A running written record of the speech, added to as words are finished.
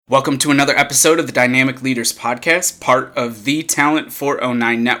Welcome to another episode of the Dynamic Leaders Podcast, part of the Talent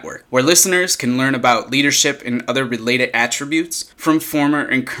 409 Network, where listeners can learn about leadership and other related attributes from former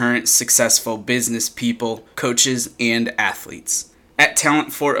and current successful business people, coaches, and athletes. At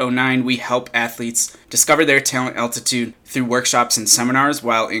Talent 409, we help athletes discover their talent altitude through workshops and seminars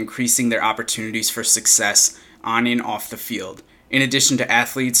while increasing their opportunities for success on and off the field. In addition to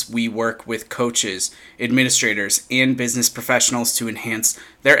athletes, we work with coaches, administrators, and business professionals to enhance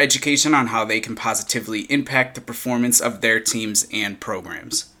their education on how they can positively impact the performance of their teams and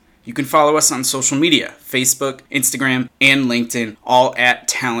programs. You can follow us on social media, Facebook, Instagram, and LinkedIn, all at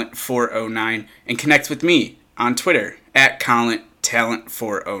Talent409, and connect with me on Twitter at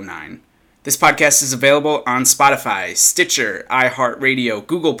Talent409. This podcast is available on Spotify, Stitcher, iHeartRadio,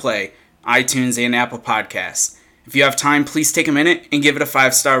 Google Play, iTunes, and Apple Podcasts. If you have time, please take a minute and give it a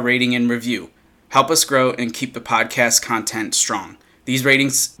 5-star rating and review. Help us grow and keep the podcast content strong. These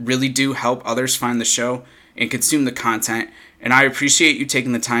ratings really do help others find the show and consume the content, and I appreciate you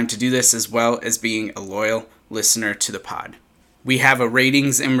taking the time to do this as well as being a loyal listener to the pod. We have a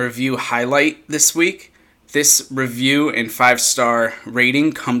ratings and review highlight this week. This review and 5-star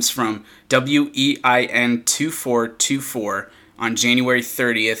rating comes from WEIN2424 on January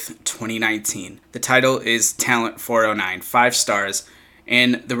 30th, 2019. The title is Talent 409, 5 stars,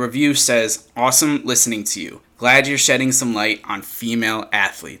 and the review says, "Awesome listening to you. Glad you're shedding some light on female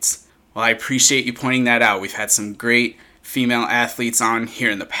athletes." Well, I appreciate you pointing that out. We've had some great female athletes on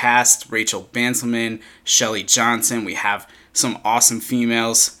here in the past. Rachel Banselman, Shelly Johnson. We have some awesome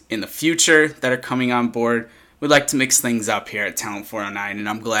females in the future that are coming on board. We'd like to mix things up here at Talent 409, and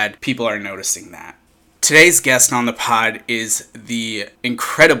I'm glad people are noticing that. Today's guest on the pod is the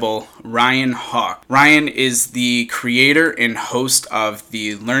incredible Ryan Hawk. Ryan is the creator and host of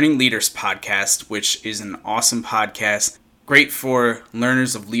the Learning Leaders podcast, which is an awesome podcast, great for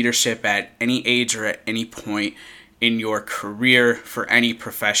learners of leadership at any age or at any point in your career for any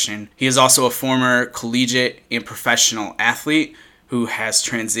profession. He is also a former collegiate and professional athlete who has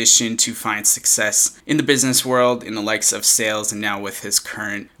transitioned to find success in the business world in the likes of sales and now with his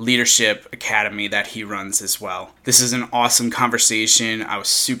current leadership academy that he runs as well. This is an awesome conversation. I was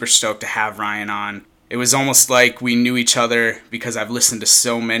super stoked to have Ryan on. It was almost like we knew each other because I've listened to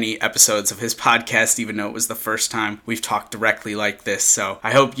so many episodes of his podcast, even though it was the first time we've talked directly like this. So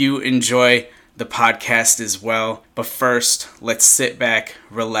I hope you enjoy the podcast as well. But first, let's sit back,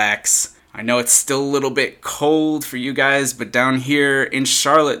 relax. I know it's still a little bit cold for you guys, but down here in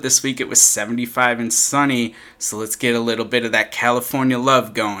Charlotte this week it was 75 and sunny, so let's get a little bit of that California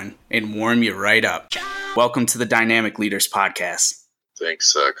love going and warm you right up. Welcome to the Dynamic Leaders Podcast.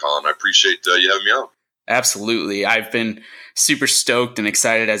 Thanks, Colin. I appreciate you having me on. Absolutely. I've been super stoked and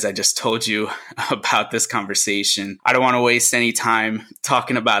excited, as I just told you, about this conversation. I don't want to waste any time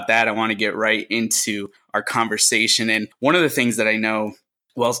talking about that. I want to get right into our conversation. And one of the things that I know,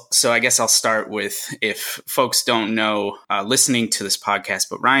 so I guess I'll start with, if folks don't know, listening to this podcast,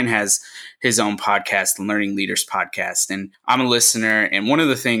 but Ryan has his own podcast, the Learning Leaders Podcast, and I'm a listener. And one of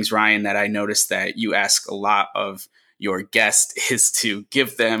the things, Ryan, that I noticed that you ask a lot of your guests is to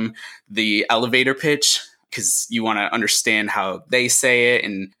give them the elevator pitch, because you want to understand how they say it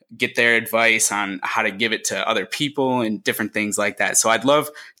and get their advice on how to give it to other people and different things like that. So I'd love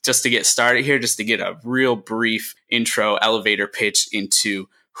just to get started here, just to get a real brief intro elevator pitch into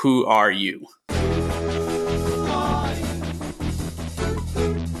who are you? I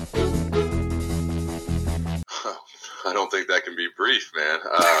don't think that can be brief, man.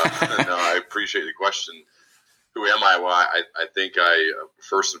 No, I appreciate the question. Who am I? Well, I think I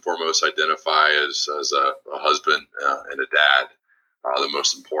first and foremost identify as a husband and a dad. The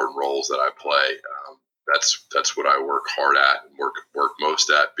most important roles that I play. That's what I work hard at and work most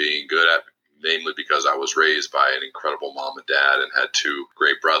at being good at, namely because I was raised by an incredible mom and dad and had 2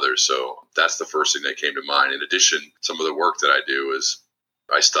 great brothers. So that's the first thing that came to mind. In addition, some of the work that I do is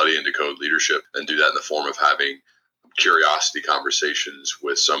I study and decode leadership and do that in the form of having curiosity conversations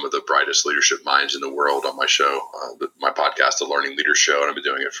with some of the brightest leadership minds in the world on my show, my podcast, The Learning Leaders Show. And I've been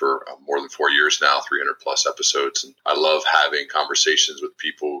doing it for more than 4 years now, 300 plus episodes. And I love having conversations with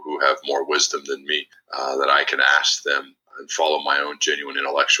people who have more wisdom than me, that I can ask them and follow my own genuine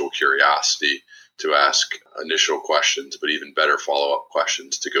intellectual curiosity to ask initial questions, but even better follow-up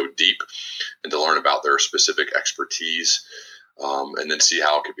questions to go deep and to learn about their specific expertise. And then see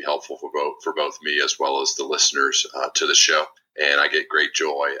how it could be helpful for both me as well as the listeners to the show. And I get great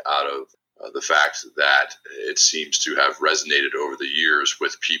joy out of the fact that it seems to have resonated over the years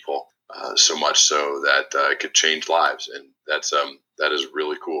with people so much so that it could change lives. And that is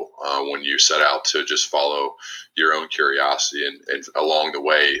really cool when you set out to just follow your own curiosity and along the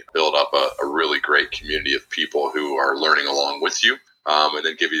way build up a really great community of people who are learning along with you, and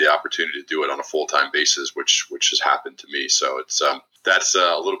then give you the opportunity to do it on a full-time basis, which has happened to me. So it's that's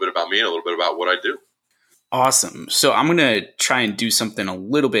a little bit about me and a little bit about what I do. Awesome. So I'm going to try and do something a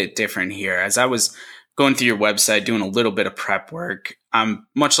little bit different here. As I was going through your website, doing a little bit of prep work, I'm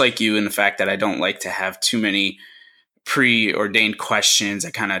much like you in the fact that I don't like to have too many preordained questions.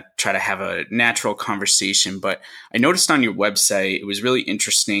 I kind of try to have a natural conversation, but I noticed on your website, it was really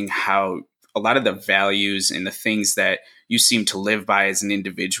interesting how a lot of the values and the things that you seem to live by as an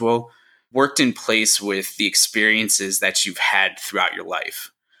individual worked in place with the experiences that you've had throughout your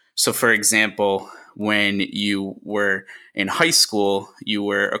life. So for example, when you were in high school, you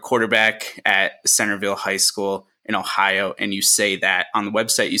were a quarterback at Centerville High School in Ohio, and you say that on the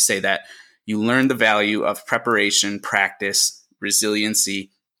website, you say that you learn the value of preparation, practice,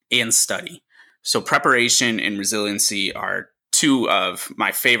 resiliency, and study. So preparation and resiliency are two of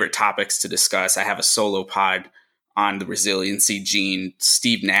my favorite topics to discuss. I have a solo pod on the resiliency gene.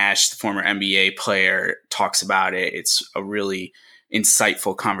 Steve Nash, the former NBA player, talks about it. It's a really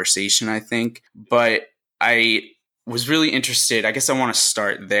insightful conversation, I think. But I was really interested, I guess I want to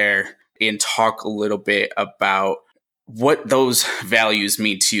start there and talk a little bit about what those values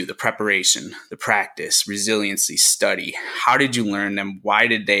mean to you, the preparation, the practice, resiliency, study. How did you learn them? Why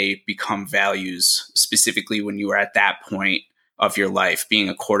did they become values specifically when you were at that point of your life, being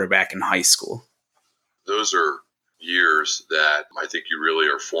a quarterback in high school? Those are years that I think you really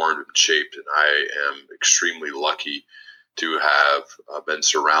are formed and shaped, and I am extremely lucky to have been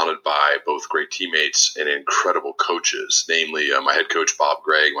surrounded by both great teammates and incredible coaches, namely my head coach, Bob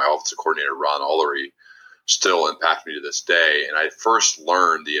Gregg, my offensive coordinator, Ron Ullery, still impact me to this day. And I first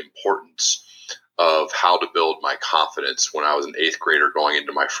learned the importance of how to build my confidence when I was an eighth grader going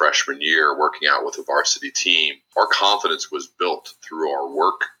into my freshman year, working out with a varsity team. Our confidence was built through our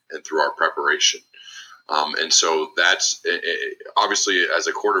work and through our preparation. And so that's obviously, as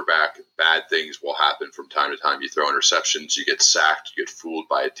a quarterback, bad things will happen from time to time. You throw interceptions, you get sacked, you get fooled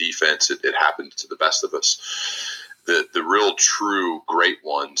by a defense. It happens to the best of us. The real true great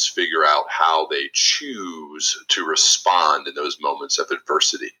ones figure out how they choose to respond in those moments of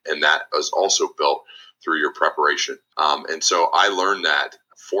adversity. And that is also built through your preparation. And so I learned that,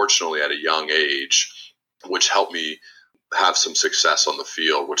 fortunately, at a young age, which helped me have some success on the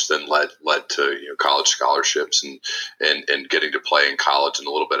field, which then led to college scholarships and getting to play in college and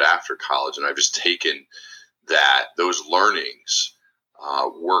a little bit after college. And I've just taken those learnings,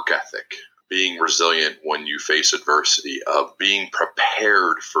 work ethic, being resilient when you face adversity, of being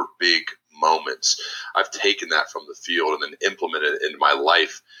prepared for big moments. I've taken that from the field and then implemented it into my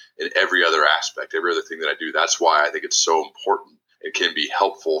life in every other aspect, every other thing that I do. That's why I think it's so important. It can be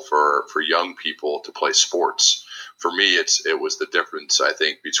helpful for young people to play sports. For me, it was the difference, I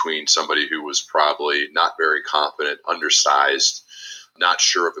think, between somebody who was probably not very confident, undersized, not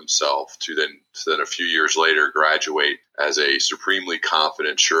sure of himself, to then a few years later graduate as a supremely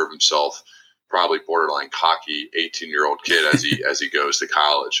confident, sure of himself, probably borderline cocky 18-year-old kid as he goes to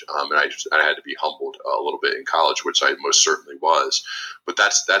college. And I had to be humbled a little bit in college, which I most certainly was. But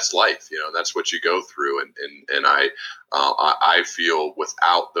that's life, that's what you go through. And I feel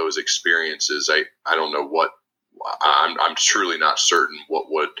without those experiences, I don't know what. I'm truly not certain what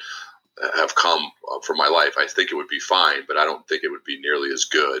would have come from my life. I think it would be fine, but I don't think it would be nearly as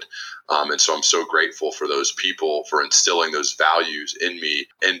good. And so I'm so grateful for those people for instilling those values in me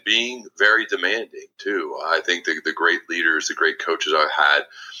and being very demanding too. I think the great leaders, the great coaches I've had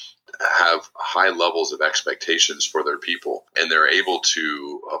have high levels of expectations for their people, and they're able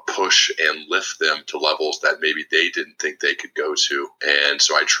to push and lift them to levels that maybe they didn't think they could go to. And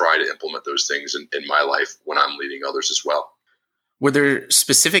so I try to implement those things in my life when I'm leading others as well. Were there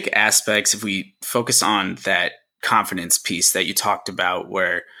specific aspects, if we focus on that confidence piece that you talked about,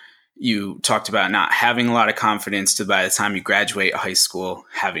 where you talked about not having a lot of confidence to by the time you graduate high school,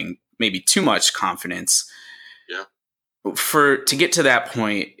 having maybe too much confidence? Yeah. To get to that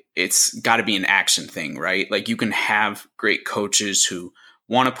point, it's got to be an action thing, right? Like, you can have great coaches who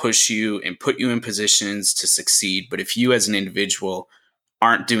want to push you and put you in positions to succeed. But if you as an individual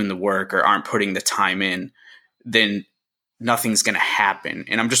aren't doing the work or aren't putting the time in, then nothing's going to happen.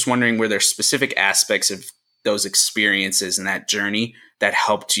 And I'm just wondering, were there specific aspects of those experiences and that journey that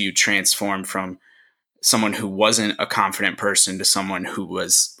helped you transform from someone who wasn't a confident person to someone who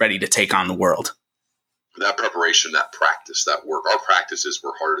was ready to take on the world? that preparation, that practice, that work. Our practices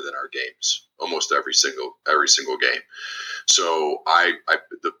were harder than our games, almost every single game. So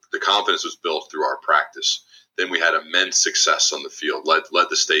the confidence was built through our practice. Then we had immense success on the field. Led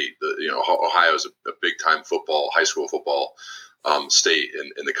the state. Ohio is a big time high school football state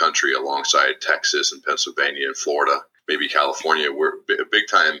in the country, alongside Texas and Pennsylvania and Florida, maybe California. We're a big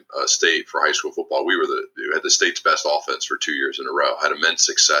time state for high school football. We had the state's best offense for 2 years in a row. Had immense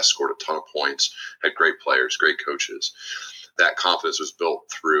success, scored a ton of points, had great players, great coaches. That confidence was built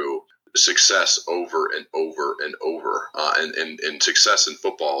through success over and over and over. And success in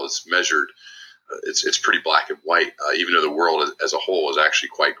football is measured. It's pretty black and white, even though the world as a whole is actually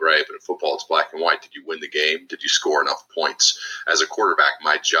quite gray. But in football, it's black and white. Did you win the game? Did you score enough points? As a quarterback,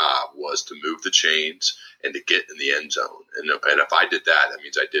 my job was to move the chains and to get in the end zone. And if I did that, that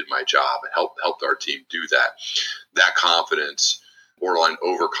means I did my job and helped our team do that. That confidence, borderline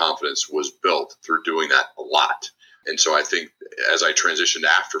overconfidence, was built through doing that a lot. And so I think as I transitioned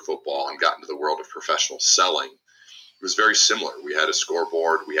after football and got into the world of professional selling, it was very similar. We had a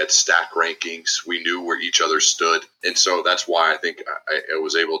scoreboard. We had stack rankings. We knew where each other stood. And so that's why I think I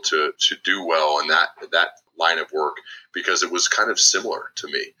was able to do well in that line of work, because it was kind of similar to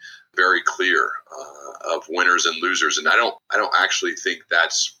me, very clear of winners and losers. And I don't actually think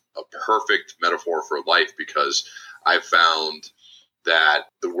that's a perfect metaphor for life, because I've found that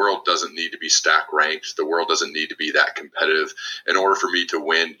the world doesn't need to be stack ranked. The world doesn't need to be that competitive. In order for me to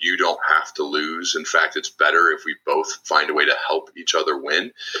win, you don't have to lose. In fact, it's better if we both find a way to help each other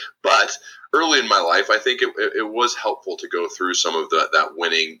win. But early in my life, I think it was helpful to go through some of that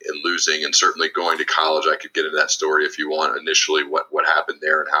winning and losing, and certainly going to college. I could get into that story if you want, initially what happened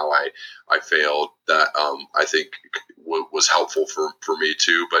there and how I failed. That I think was helpful for me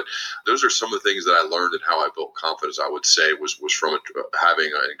too. But those are some of the things that I learned, and how I built confidence, I would say, was from having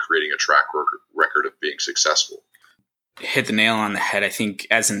and creating a track record of being successful. Hit the nail on the head. I think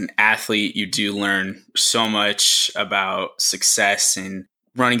as an athlete, you do learn so much about success and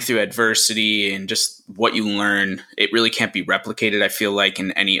running through adversity, and just what you learn. It really can't be replicated, I feel like,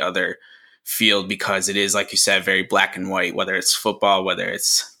 in any other field, because it is, like you said, very black and white, whether it's football, whether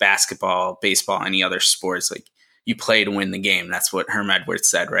it's basketball, baseball, any other sports. Like, you play to win the game. That's what Herm Edwards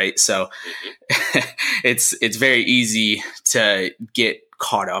said, right? So it's very easy to get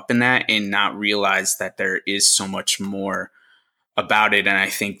caught up in that and not realize that there is so much more about it. And I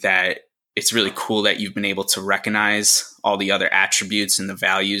think that it's really cool that you've been able to recognize all the other attributes and the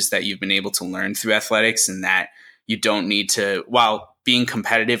values that you've been able to learn through athletics, and that you don't need to, while being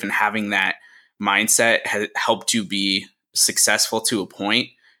competitive and having that mindset has helped you be successful to a point,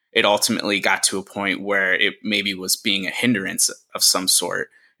 it ultimately got to a point where it maybe was being a hindrance of some sort,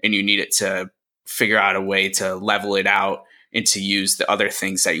 and you needed to figure out a way to level it out and to use the other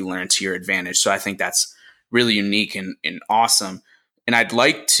things that you learned to your advantage. So I think that's really unique and awesome. And I'd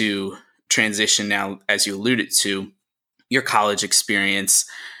like to transition now, as you alluded to, your college experience.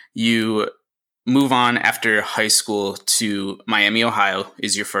 You move on after high school to Miami, Ohio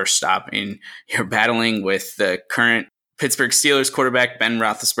is your first stop, and you're battling with the current Pittsburgh Steelers quarterback, Ben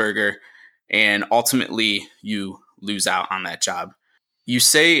Roethlisberger, and ultimately you lose out on that job. You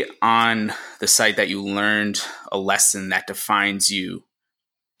say on the site that you learned a lesson that defines you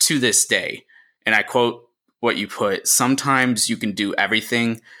to this day, and I quote what you put: "Sometimes you can do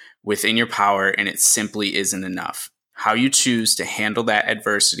everything within your power and it simply isn't enough. How you choose to handle that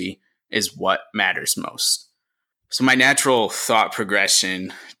adversity is what matters most." So my natural thought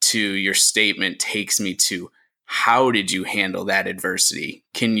progression to your statement takes me to, how did you handle that adversity?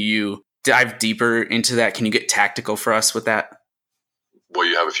 Can you dive deeper into that? Can you get tactical for us with that? Well,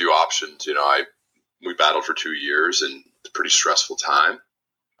 you have a few options. We battled for 2 years, and it's a pretty stressful time.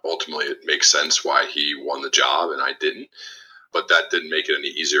 Ultimately, it makes sense why he won the job and I didn't. But that didn't make it any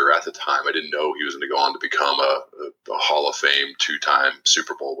easier at the time. I didn't know he was going to go on to become a Hall of Fame 2-time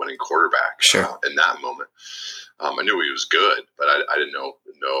Super Bowl winning quarterback. Sure. In that moment. I knew he was good, but I didn't know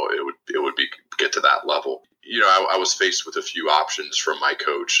it would get to that level. I was faced with a few options from my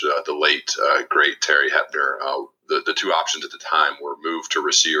coach, the late, great Terry Hepner. The two options at the time were move to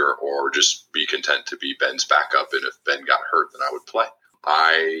receiver or just be content to be Ben's backup. And if Ben got hurt, then I would play.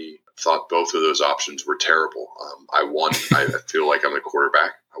 I thought both of those options were terrible. I feel like I'm a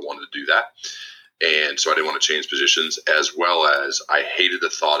quarterback. I wanted to do that. And so I didn't want to change positions, as well as I hated the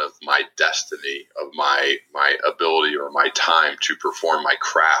thought of my destiny, of my ability or my time to perform my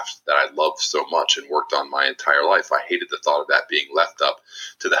craft that I loved so much and worked on my entire life. I hated the thought of that being left up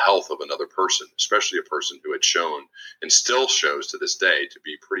to the health of another person, especially a person who had shown and still shows to this day to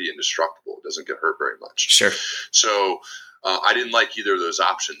be pretty indestructible. It doesn't get hurt very much. Sure. So I didn't like either of those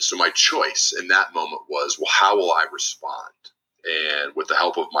options. So my choice in that moment was, well, how will I respond? And with the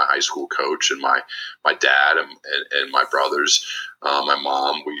help of my high school coach and my dad and my brothers, my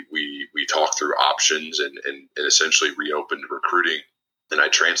mom, we talked through options and essentially reopened recruiting. And I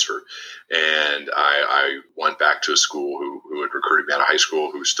transferred, and I went back to a school who had recruited me out of high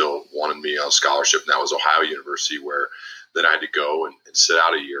school, who still wanted me on scholarship, and that was Ohio University, where then I had to go and sit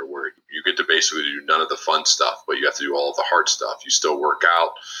out a year where you get to basically do none of the fun stuff, but you have to do all of the hard stuff. You still work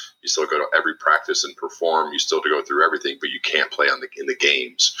out, you still go to every practice and perform, you still have to go through everything, but you can't play in the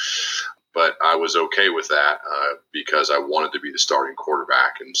games. But I was okay with that because I wanted to be the starting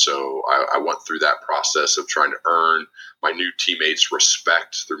quarterback. And so I went through that process of trying to earn my new teammates'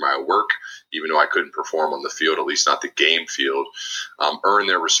 respect through my work, even though I couldn't perform on the field, at least not the game field, earn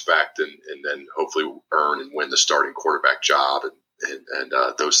their respect and then hopefully earn and win the starting quarterback job. And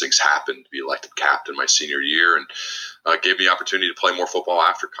those things happened to be elected captain my senior year and gave me the opportunity to play more football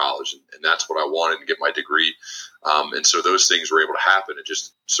after college. And that's what I wanted and get my degree. And so those things were able to happen. It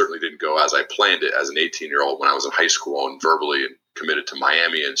just certainly didn't go as I planned it as an 18-year-old when I was in high school and verbally and committed to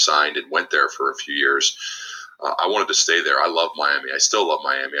Miami and signed and went there for a few years. I wanted to stay there. I love Miami. I still love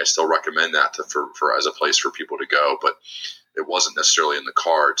Miami. I still recommend that for as a place for people to go. But it wasn't necessarily in the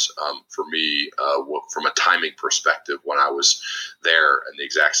cards for me from a timing perspective when I was there and the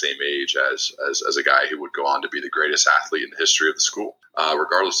exact same age as a guy who would go on to be the greatest athlete in the history of the school,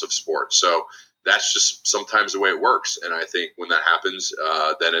 regardless of sport. So that's just sometimes the way it works. And I think when that happens,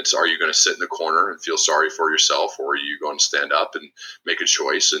 then it's, are you going to sit in the corner and feel sorry for yourself, or are you going to stand up and make a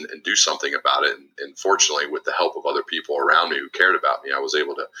choice and do something about it? And fortunately, with the help of other people around me who cared about me, I was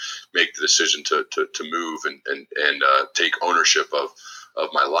able to make the decision to move and take ownership of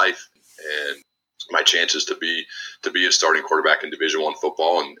my life and my chances to be a starting quarterback in Division I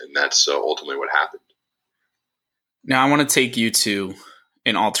football. And that's ultimately what happened. Now I want to take you to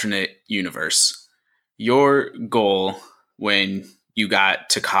an alternate universe. Your goal when you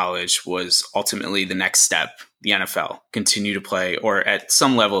got to college was ultimately the next step, the NFL, continue to play or at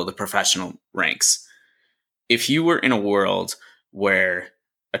some level of the professional ranks. If you were in a world where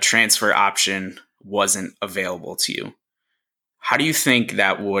a transfer option wasn't available to you, how do you think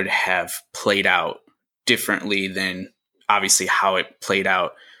that would have played out differently than obviously how it played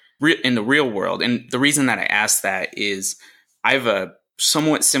out in the real world? And the reason that I ask that is I have a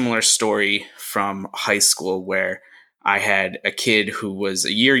somewhat similar story from high school where I had a kid who was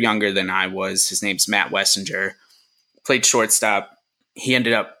a year younger than I was. His name's Matt Wessinger, played shortstop. He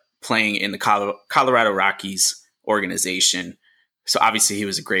ended up playing in the Colorado Rockies organization. So obviously he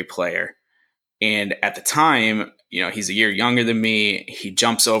was a great player. And at the time, he's a year younger than me. He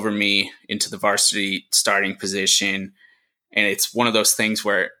jumps over me into the varsity starting position. And it's one of those things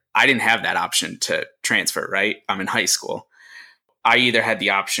where I didn't have that option to transfer, right? I'm in high school. I either had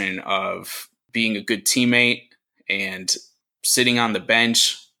the option of being a good teammate and sitting on the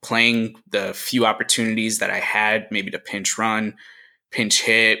bench, playing the few opportunities that I had, maybe to pinch run, pinch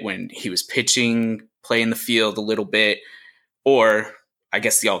hit when he was pitching, play in the field a little bit. Or I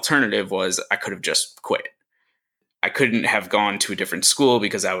guess the alternative was I could have just quit. I couldn't have gone to a different school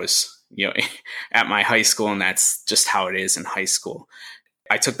because I was, at my high school, and that's just how it is in high school.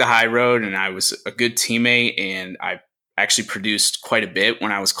 I took the high road and I was a good teammate, and I actually produced quite a bit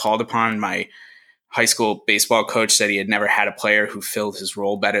when I was called upon. My high school baseball coach said he had never had a player who filled his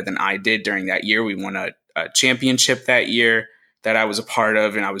role better than I did during that year. We won a championship that year that I was a part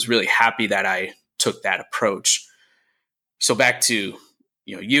of, and I was really happy that I took that approach. So back to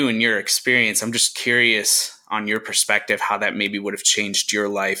you and your experience, I'm just curious on your perspective how that maybe would have changed your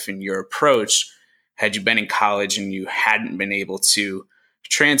life and your approach had you been in college and you hadn't been able to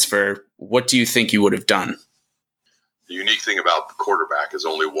transfer. What do you think you would have done? The unique thing about the quarterback is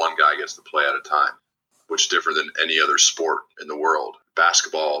only one guy gets to play at a time, which is different than any other sport in the world.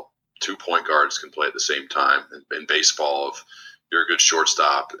 Basketball, 2 point guards can play at the same time. In baseball, if you're a good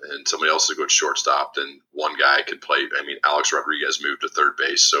shortstop and somebody else is a good shortstop, then one guy can play. I mean, Alex Rodriguez moved to third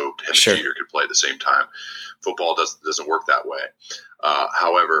base, so him Sure. and Jeter could play at the same time. Football doesn't work that way.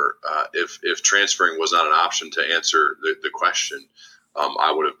 However, if transferring was not an option to answer the question,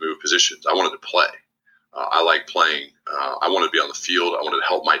 I would have moved positions. I wanted to play. I like playing. I wanted to be on the field. I wanted to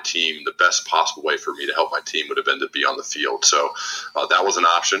help my team. The best possible way for me to help my team would have been to be on the field. So that was an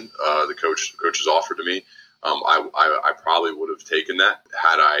option the coaches offered to me. I probably would have taken that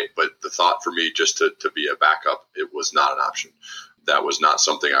had I, but the thought for me just to be a backup, it was not an option. That was not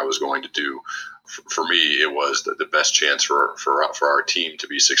something I was going to do for me, it was the best chance for our team to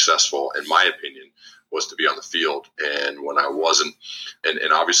be successful, in my opinion, was to be on the field. And when I wasn't,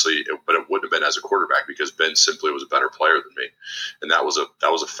 and obviously, but it wouldn't have been as a quarterback because Ben simply was a better player than me. And that was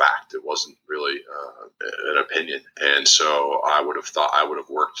a fact. It wasn't really an opinion. And so I would have thought I would have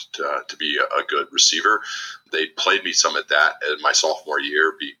worked to be a good receiver. They played me some at that in my sophomore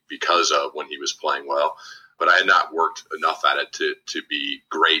year because of when he was playing well. But I had not worked enough at it to be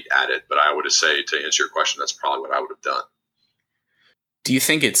great at it. But I would say, to answer your question, that's probably what I would have done. Do you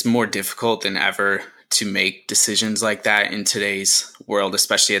think it's more difficult than ever to make decisions like that in today's world,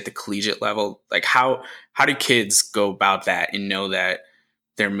 especially at the collegiate level? Like how do kids go about that and know that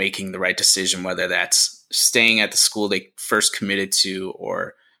they're making the right decision, whether that's staying at the school they first committed to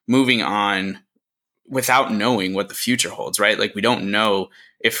or moving on without knowing what the future holds, right? Like we don't know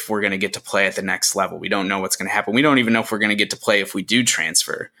if we're going to get to play at the next level. We don't know what's going to happen. We don't even know if we're going to get to play if we do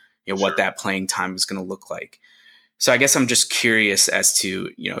transfer, Sure. What that playing time is going to look like. So I guess I'm just curious as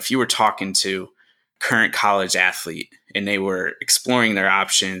to, if you were talking to current college athlete and they were exploring their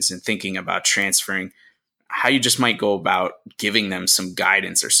options and thinking about transferring, how you just might go about giving them some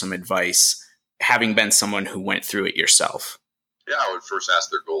guidance or some advice, having been someone who went through it yourself. Yeah, I would first ask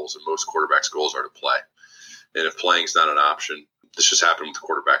their goals, and most quarterbacks' goals are to play. And if playing's not an option, this just happened with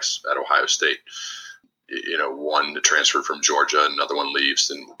quarterbacks at Ohio State. One transferred from Georgia, another one leaves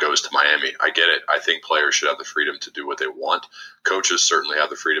and goes to Miami. I get it. I think players should have the freedom to do what they want. Coaches certainly have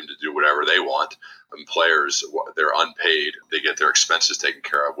the freedom to do whatever they want. And players, they're unpaid. They get their expenses taken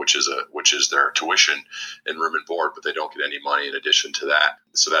care of, which is their tuition and room and board, but they don't get any money in addition to that.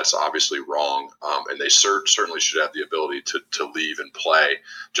 So that's obviously wrong. And they certainly should have the ability to leave and play,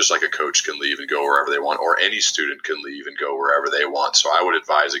 just like a coach can leave and go wherever they want, or any student can leave and go wherever they want. So I would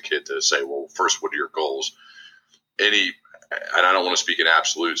advise a kid to say, well, first, what are your goals? And I don't want to speak in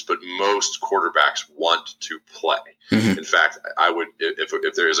absolutes, but most quarterbacks want to play. Mm-hmm. In fact, I would,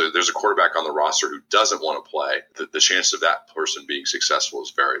 if there's a quarterback on the roster who doesn't want to play, the chance of that person being successful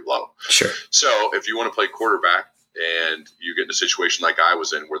is very low. Sure. So if you want to play quarterback and you get in a situation like I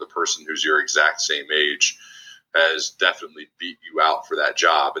was in, where the person who's your exact same age has definitely beat you out for that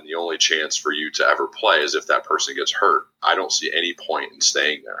job, and the only chance for you to ever play is if that person gets hurt, I don't see any point in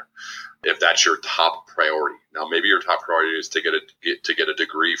staying there. If that's your top priority. Now, maybe your top priority is to get a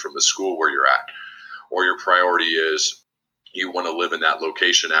degree from the school where you're at, or your priority is you want to live in that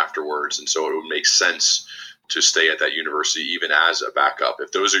location afterwards, and so it would make sense to stay at that university even as a backup.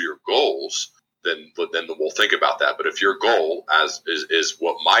 If those are your goals, then we'll think about that. But if your goal is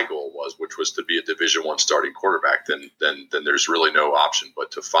what my goal was, which was to be a Division I starting quarterback, then there's really no option but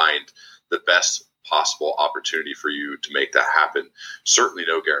to find the best possible opportunity for you to make that happen. Certainly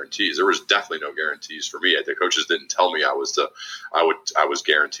no guarantees. There was definitely no guarantees for me. The coaches didn't tell me I was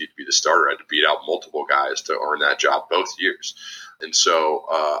guaranteed to be the starter. I had to beat out multiple guys to earn that job both years. And so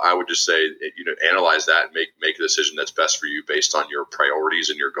I would just say, analyze that and make a decision that's best for you based on your priorities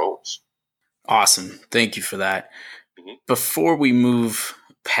and your goals. Awesome. Thank you for that. Mm-hmm. Before we move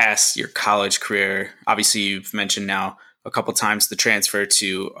past your college career, obviously you've mentioned now a couple times the transfer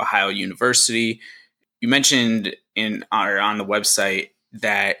to Ohio University. You mentioned on the website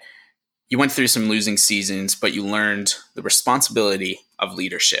that you went through some losing seasons, but you learned the responsibility of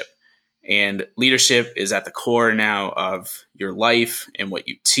leadership. And leadership is at the core now of your life and what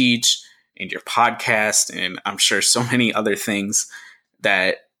you teach and your podcast, and I'm sure so many other things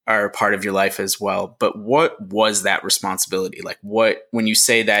that are a part of your life as well. But what was that responsibility? Like, when you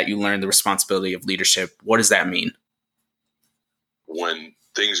say that you learned the responsibility of leadership, what does that mean? When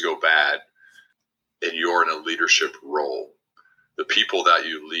things go bad and you're in a leadership role, the people that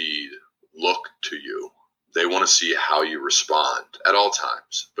you lead look to you. They want to see how you respond at all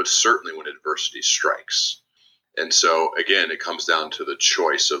times, but certainly when adversity strikes. And so, again, it comes down to the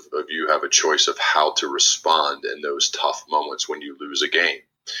choice of you have a choice of how to respond in those tough moments when you lose a game.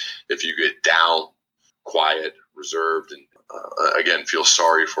 If you get down, quiet, reserved, and again, feel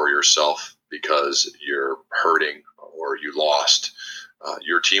sorry for yourself because you're hurting or you lost,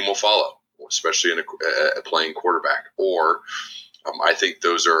 your team will follow, especially in a playing quarterback. Or I think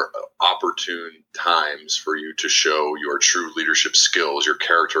those are opportune times for you to show your true leadership skills. Your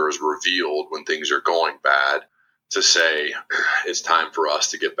character is revealed when things are going bad, to say it's time for us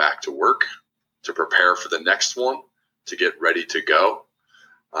to get back to work, to prepare for the next one, to get ready to go,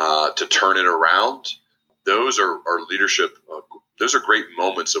 to turn it around. Those are leadership. Those are great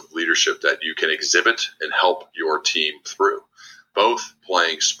moments of leadership that you can exhibit and help your team through, both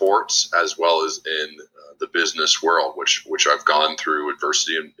playing sports as well as in the business world, which I've gone through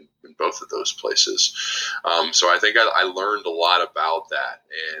adversity in both of those places. So I think I learned a lot about that.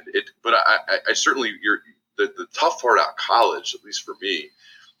 But I certainly, the tough part about college, at least for me, is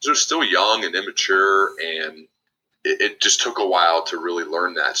they're still young and immature, and it just took a while to really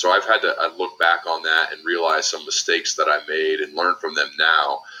learn that. So I look back on that and realize some mistakes that I made and learn from them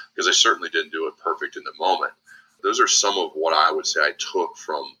now, because I certainly didn't do it perfect in the moment. Those are some of what I would say I took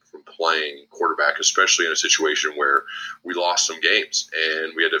from playing quarterback, especially in a situation where we lost some games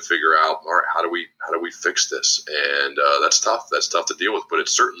and we had to figure out, all right, how do we fix this? And that's tough. That's tough to deal with, but it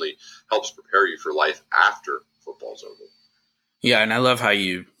certainly helps prepare you for life after football's over. Yeah, and I love how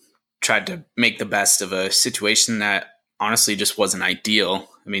you tried to make the best of a situation that honestly just wasn't ideal.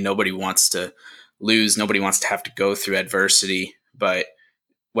 I mean, nobody wants to lose. Nobody wants to have to go through adversity, but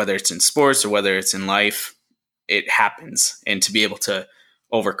whether it's in sports or whether it's in life, it happens. And to be able to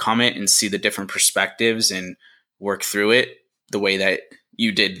overcome it and see the different perspectives and work through it the way that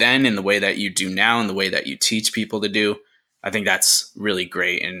you did then and the way that you do now and the way that you teach people to do, I think that's really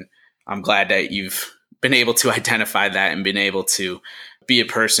great. And I'm glad that you've been able to identify that and been able to be a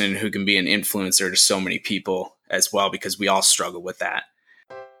person who can be an influencer to so many people as well, because we all struggle with that.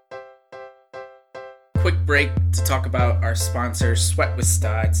 Quick break to talk about our sponsor, Sweat with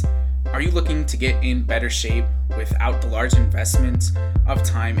Stods. Are you looking to get in better shape without the large investments of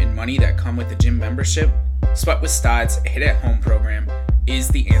time and money that come with a gym membership? Sweat with Stods Hit at Home program is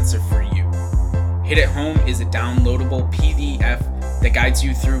the answer for you. Hit at Home is a downloadable PDF that guides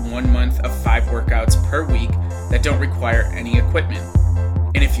you through 1 month of 5 workouts per week that don't require any equipment.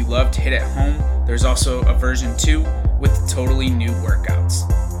 And if you loved Hit at Home, there's also a version 2 with totally new workouts.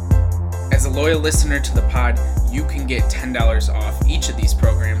 As a loyal listener to the pod, you can get $10 off each of these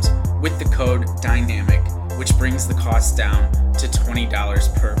programs with the code DYNAMIC, which brings the cost down to $20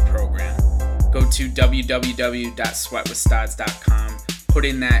 per program. Go to www.sweatwithstods.com, put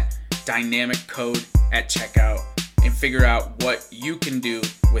in that dynamic code at checkout, and figure out what you can do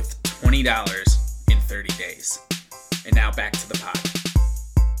with $20 in 30 days. And now back to the pod.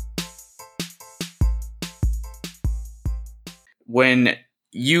 When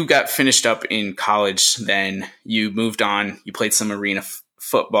you got finished up in college, then you moved on, you played some arena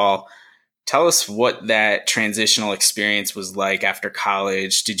football. Tell us what that transitional experience was like after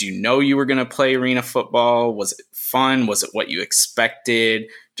college. Did you know you were going to play arena football? Was it fun? Was it what you expected?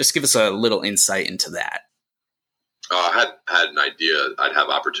 Just give us a little insight into that. I had an idea I'd have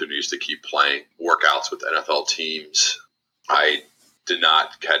opportunities to keep playing workouts with NFL teams. I did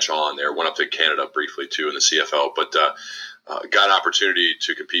not catch on there. Went up to Canada briefly too in the CFL, but got an opportunity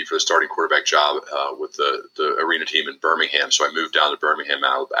to compete for the starting quarterback job with the arena team in Birmingham. So I moved down to Birmingham,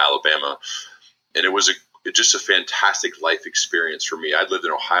 Alabama, and it was just a fantastic life experience for me. I'd lived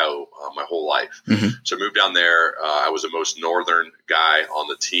in Ohio my whole life. Mm-hmm. So I moved down there. I was the most northern guy on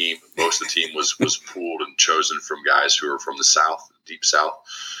the team. Most of the team was pooled and chosen from guys who were from the South, deep South.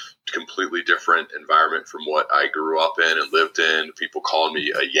 Completely different environment from what I grew up in and lived in. People called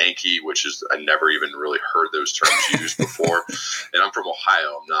me a Yankee, which is, I never even really heard those terms used before. And I'm from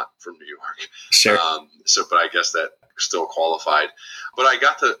Ohio. I'm not from New York. Sure. But I guess that still qualified. But I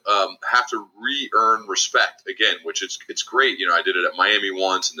got to have to re-earn respect again, which it's great. You know, I did it at Miami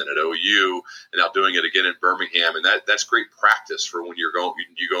once and then at OU and now doing it again in Birmingham. And that's great practice for when you go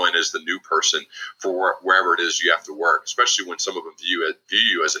in as the new person for wherever it is you have to work, especially when some of them view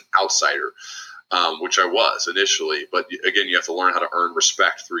you as an outsider, which I was initially. But again, you have to learn how to earn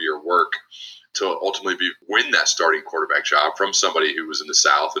respect through your work to ultimately win that starting quarterback job from somebody who was in the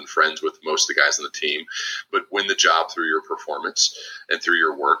South and friends with most of the guys on the team, but win the job through your performance and through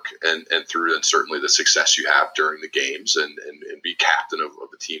your work and through and certainly the success you have during the games and be captain of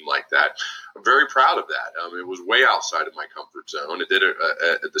a team like that. I'm very proud of that. It was way outside of my comfort zone. I did it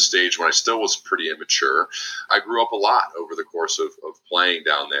at the stage when I still was pretty immature. I grew up a lot over the course of playing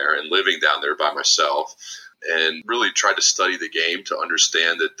down there and living down there by myself, and really tried to study the game to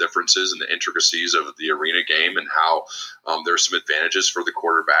understand the differences and the intricacies of the arena game and how there are some advantages for the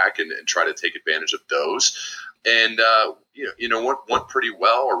quarterback and try to take advantage of those. And, went pretty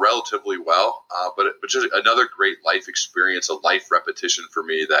well or relatively well, but just another great life experience, a life repetition for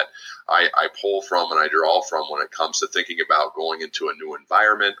me that I pull from and I draw from when it comes to thinking about going into a new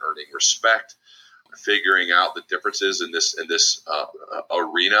environment, earning respect, figuring out the differences in this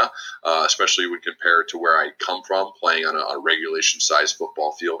arena, especially when compared to where I come from, playing on a regulation-sized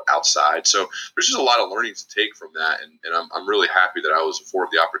football field outside. So there's just a lot of learning to take from that, and I'm really happy that I was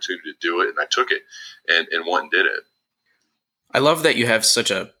afforded the opportunity to do it, and I took it and went and did it. I love that you have such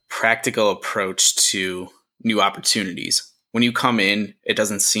a practical approach to new opportunities. When you come in, it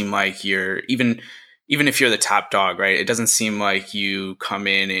doesn't seem like you're even even if you're the top dog, right? It doesn't seem like you come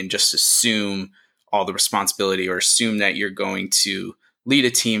in and just assume all the responsibility or assume that you're going to lead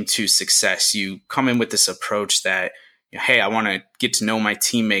a team to success. You come in with this approach that, hey, I want to get to know my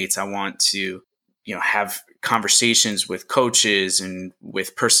teammates. I want to, have conversations with coaches and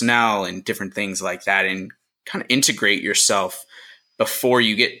with personnel and different things like that, and kind of integrate yourself before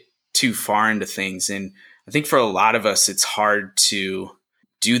you get too far into things. And I think for a lot of us, it's hard to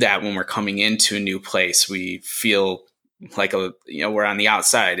do that when we're coming into a new place. We feel like we're on the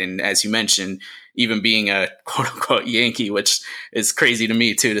outside. And as you mentioned, even being a quote unquote Yankee, which is crazy to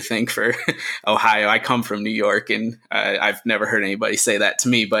me too, to think for Ohio. I come from New York, and I've never heard anybody say that to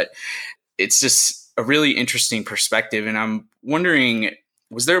me, but it's just a really interesting perspective. And I'm wondering,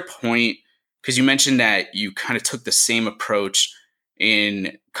 was there a point, because you mentioned that you kind of took the same approach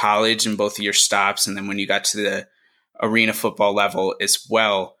in college in both of your stops, and then when you got to the arena football level as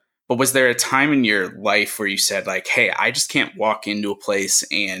well. But was there a time in your life where you said, like, hey, I just can't walk into a place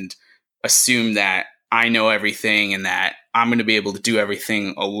and assume that I know everything and that I'm going to be able to do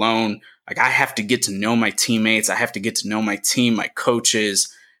everything alone? Like, I have to get to know my teammates. I have to get to know my team, my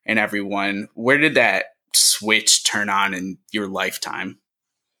coaches, and everyone. Where did that switch turn on in your lifetime?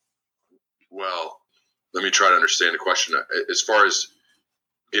 Well, let me try to understand the question. As far as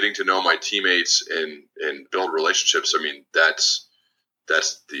getting to know my teammates and build relationships, I mean, that's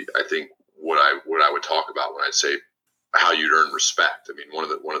I think what I would talk about when I'd say how you'd earn respect. I mean, one of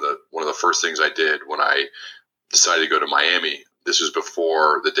the first things I did when I decided to go to Miami, this was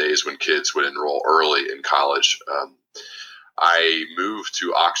before the days when kids would enroll early in college. I moved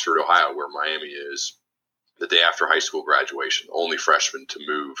to Oxford, Ohio, where Miami is, the day after high school graduation, only freshman to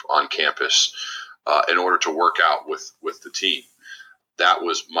move on campus in order to work out with the team. That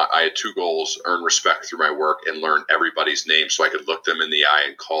was I had two goals: earn respect through my work and learn everybody's name so I could look them in the eye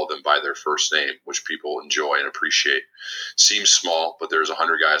and call them by their first name, which people enjoy and appreciate. Seems small, but there's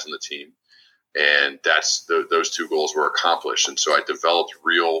 100 guys on the team, and those two goals were accomplished. And so I developed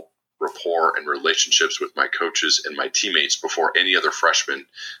real rapport and relationships with my coaches and my teammates before any other freshman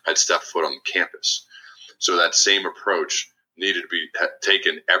had stepped foot on campus. So that same approach needed to be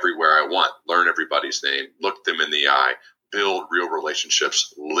taken everywhere I went. Learn everybody's name, look them in the eye, build real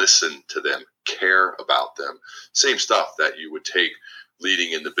relationships, listen to them, care about them. Same stuff that you would take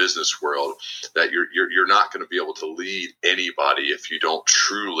leading in the business world, that you're not going to be able to lead anybody if you don't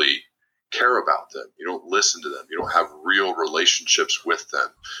truly care about them. You don't listen to them. You don't have real relationships with them.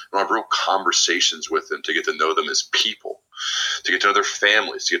 You don't have real conversations with them to get to know them as people, to get to know their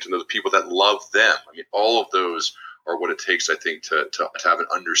families, to get to know the people that love them. I mean, all of those are what it takes, I think, to have an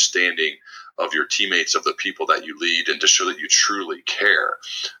understanding of your teammates, of the people that you lead, and to show that you truly care.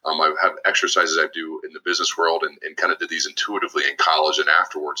 I have exercises I do in the business world and kind of did these intuitively in college and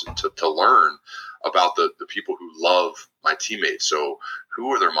afterwards, and to learn about the people who love my teammates. So who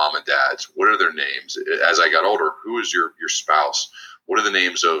are their mom and dads? What are their names? As I got older, who is your spouse? What are the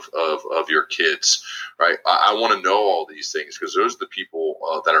names of your kids, right? I want to know all these things because those are the people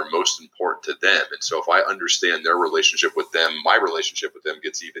that are most important to them. And so if I understand their relationship with them, my relationship with them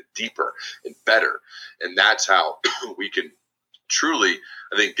gets even deeper and better. And that's how we can truly,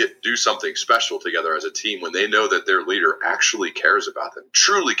 I think, do something special together as a team when they know that their leader actually cares about them,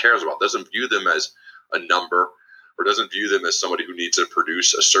 truly cares about them, doesn't view them as a number, or doesn't view them as somebody who needs to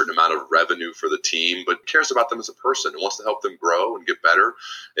produce a certain amount of revenue for the team, but cares about them as a person and wants to help them grow and get better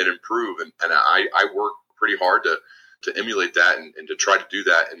and improve. And I work pretty hard to emulate that and to try to do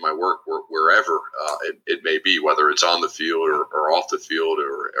that in my work wherever it may be, whether it's on the field or off the field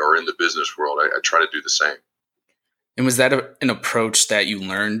or in the business world. I try to do the same. And was that an approach that you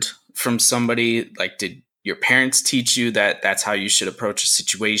learned from somebody? Like, did your parents teach you that that's how you should approach a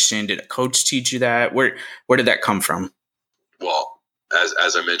situation? Did a coach teach you that? Where did that come from? Well,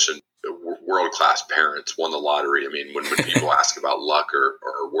 as I mentioned, world-class parents won the lottery. I mean, when people ask about luck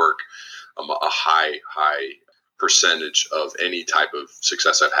or work, a high percentage of any type of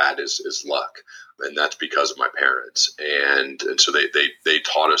success I've had is luck. And that's because of my parents. And so they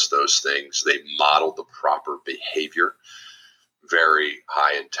taught us those things. They modeled the proper behavior. Very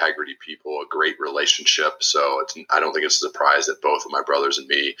high integrity people, a great relationship. So I don't think it's a surprise that both of my brothers and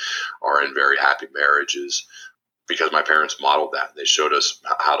me are in very happy marriages because my parents modeled that. They showed us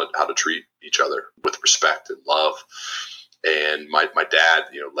how to treat each other with respect and love. And my dad,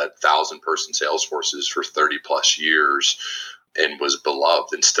 led 1,000-person sales forces for 30 plus years and was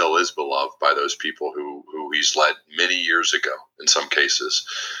beloved and still is beloved by those people who he's led many years ago in some cases.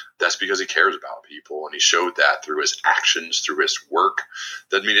 That's because he cares about people, and he showed that through his actions, through his work.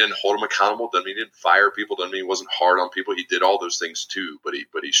 Doesn't mean he didn't hold them accountable, doesn't mean he didn't fire people, doesn't mean he wasn't hard on people. He did all those things too, but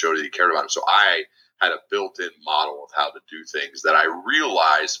he showed that he cared about them. So I had a built-in model of how to do things that I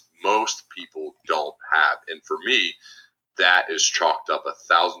realize most people don't have. And for me, that is chalked up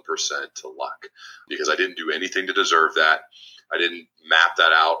 1,000% to luck, because I didn't do anything to deserve that. I didn't map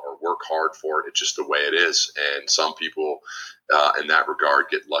that out or work hard for it. It's just the way it is. And some people in that regard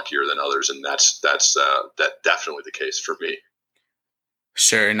get luckier than others. And that's definitely the case for me.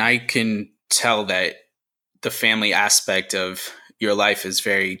 Sure. And I can tell that the family aspect of your life is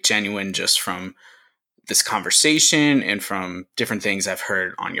very genuine just from this conversation and from different things I've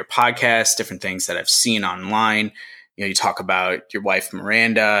heard on your podcast, different things that I've seen online. You talk about your wife,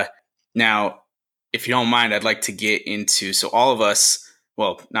 Miranda. Now, if you don't mind, I'd like to get into, so all of us,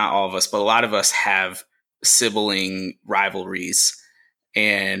 well, not all of us, but a lot of us have sibling rivalries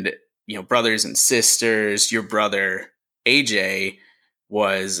and, brothers and sisters. Your brother, AJ,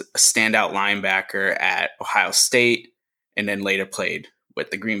 was a standout linebacker at Ohio State and then later played with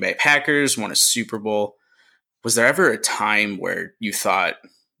the Green Bay Packers, won a Super Bowl. Was there ever a time where you thought,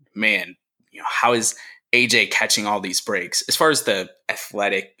 man, how is AJ catching all these breaks as far as the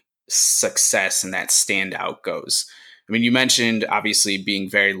athletic success and that standout goes? I mean, you mentioned obviously being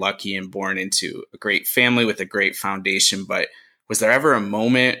very lucky and born into a great family with a great foundation, but was there ever a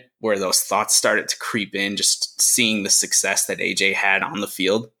moment where those thoughts started to creep in, just seeing the success that AJ had on the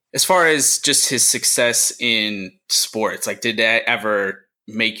field? As far as just his success in sports, like, did that ever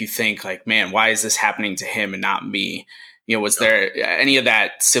make you think like, man, why is this happening to him and not me? Was there any of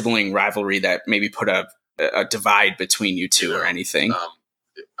that sibling rivalry that maybe put a divide between you two or anything?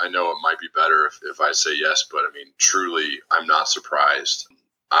 I know it might be better if I say yes, but I mean, truly, I'm not surprised.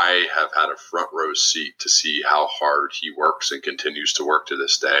 I have had a front row seat to see how hard he works and continues to work to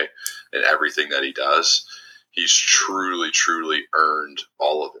this day, and everything that he does. He's truly, truly earned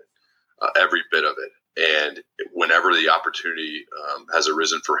all of it, every bit of it. And whenever the opportunity has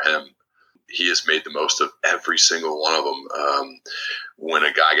arisen for him, he has made the most of every single one of them. When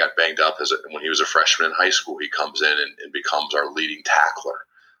a guy got banged up when he was a freshman in high school, he comes in and becomes our leading tackler.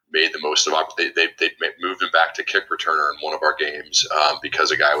 Made the most of it. They moved him back to kick returner in one of our games because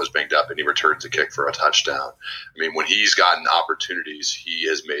a guy was banged up, and he returns a kick for a touchdown. I mean, when he's gotten opportunities, he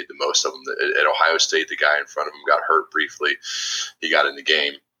has made the most of them. At Ohio State, the guy in front of him got hurt briefly. He got in the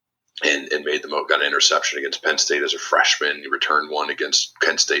game and got an interception against Penn State as a freshman. He returned one against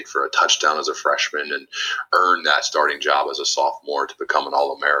Kent State for a touchdown as a freshman, and earned that starting job as a sophomore to become an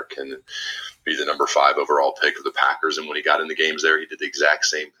All-American and be the number 5 overall pick of the Packers. And when he got in the games there, he did the exact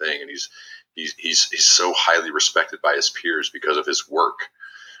same thing. And he's so highly respected by his peers because of his work,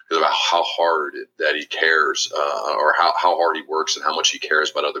 because of how hard that he cares, or how hard he works, and how much he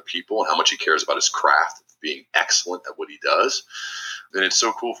cares about other people, and how much he cares about his craft, being excellent at what he does. And it's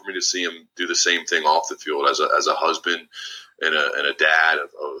so cool for me to see him do the same thing off the field as a husband and a dad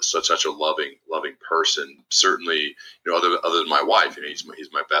of such a loving person. Certainly, other than my wife, he's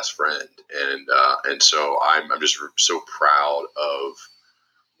my best friend, and so I'm just so proud of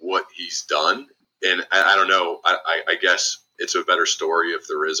what he's done. And I don't know, I guess it's a better story if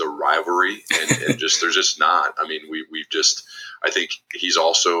there is a rivalry, and just there's just not. I mean, we've just. I think he's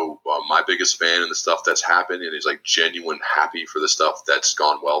also my biggest fan in the stuff that's happened, and he's like genuine happy for the stuff that's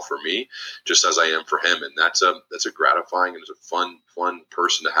gone well for me, just as I am for him. And that's a gratifying and it's a fun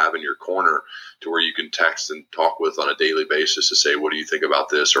person to have in your corner, to where you can text and talk with on a daily basis to say, what do you think about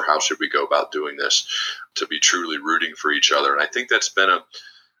this, or how should we go about doing this, to be truly rooting for each other. And I think that's been a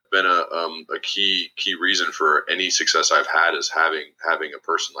key reason for any success I've had, is having a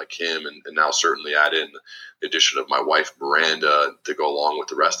person like him, and now certainly add in the addition of my wife Miranda to go along with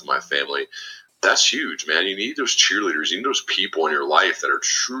the rest of my family. That's huge, man. You need those cheerleaders. You need those people in your life that are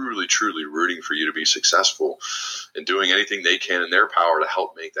truly, truly rooting for you to be successful and doing anything they can in their power to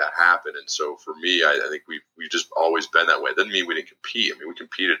help make that happen. And so for me, I think we've just always been that way. It doesn't mean we didn't compete. I mean, we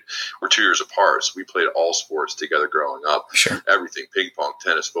competed. We're 2 years apart, so we played all sports together growing up. Sure. Everything, ping pong,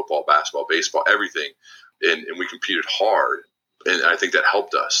 tennis, football, basketball, baseball, everything. And we competed hard. And I think that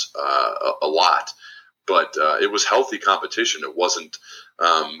helped us a lot. But it was healthy competition. It wasn't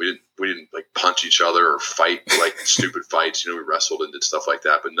we didn't like punch each other or fight like stupid fights. We wrestled and did stuff like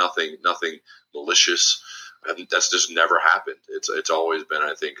that, but nothing malicious. That's just never happened. It's always been,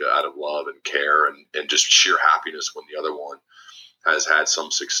 I think, out of love and care and just sheer happiness when the other one has had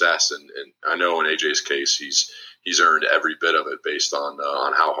some success. And I know in AJ's case, he's earned every bit of it based on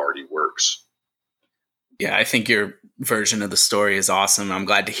how hard he works. Yeah, I think your version of the story is awesome. I'm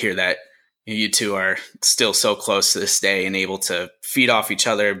glad to hear that you two are still so close to this day and able to feed off each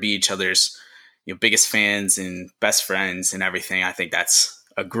other, be each other's biggest fans and best friends and everything. I think that's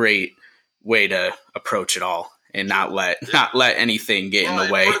a great way to approach it all. and not let anything get in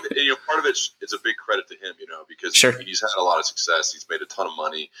the way. Part of it's a big credit to him, because Sure. He's had a lot of success. He's made a ton of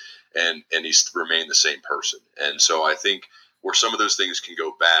money, and he's remained the same person. And so I think where some of those things can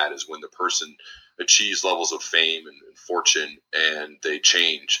go bad is when the person achieves levels of fame and fortune and they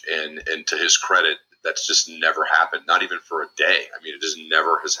change. And to his credit, that's just never happened, not even for a day. I mean, it just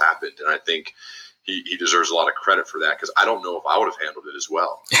never has happened. And I think he deserves a lot of credit for that, because I don't know if I would have handled it as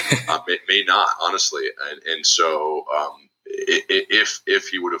well. It may not, honestly. And so if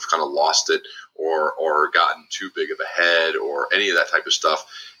he would have kind of lost it or gotten too big of a head or any of that type of stuff,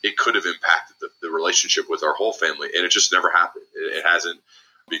 it could have impacted the relationship with our whole family. And it just never happened. It hasn't,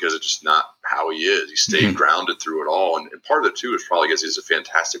 because it's just not how he is. He stayed grounded through it all. And part of it, too, is probably because he has a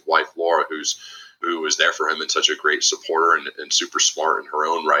fantastic wife, Laura, who was there for him and such a great supporter and super smart in her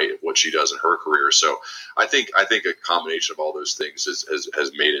own right of what she does in her career. So I think a combination of all those things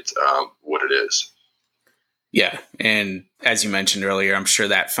has made it what it is. Yeah. And as you mentioned earlier, I'm sure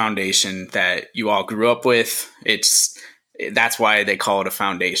that foundation that you all grew up with, that's why they call it a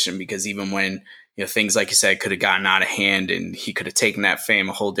foundation, because even when, things, like you said, could have gotten out of hand and he could have taken that fame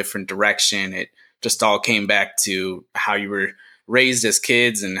a whole different direction, it just all came back to how you were raised as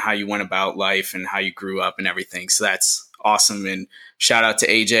kids and how you went about life and how you grew up and everything. So that's awesome. And shout out to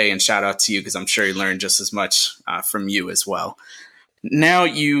AJ and shout out to you, because I'm sure he learned just as much from you as well. Now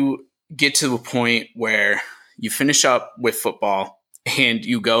you get to a point where you finish up with football and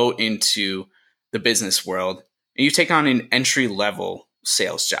you go into the business world and you take on an entry-level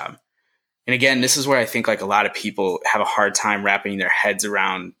sales job. And again, this is where I think like a lot of people have a hard time wrapping their heads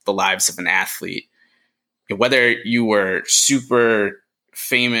around the lives of an athlete. Whether you were super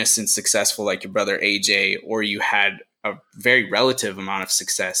famous and successful like your brother AJ, or you had a very relative amount of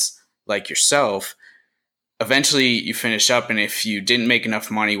success like yourself, eventually you finish up. And if you didn't make enough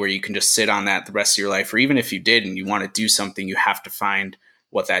money where you can just sit on that the rest of your life, or even if you did and you want to do something, you have to find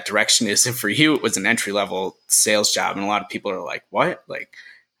what that direction is. And for you, it was an entry-level sales job. And a lot of people are like, what? Like,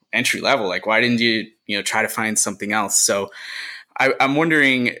 entry level? Like, why didn't you, try to find something else? So I'm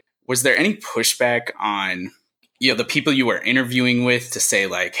wondering, was there any pushback on, the people you were interviewing with to say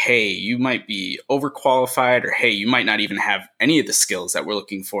like, hey, you might be overqualified, or hey, you might not even have any of the skills that we're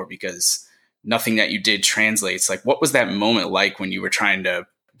looking for because nothing that you did translates? Like, what was that moment like when you were trying to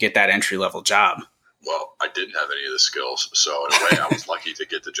get that entry level job? Well, I didn't have any of the skills. So in a way, I was lucky to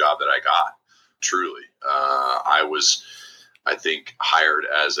get the job that I got. Truly. I was, I think, hired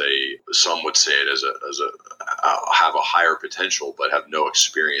as some would say it as have a higher potential, but have no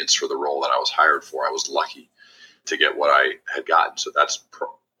experience for the role that I was hired for. I was lucky to get what I had gotten. So that's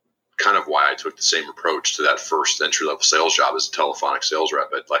kind of why I took the same approach to that first entry-level sales job as a telephonic sales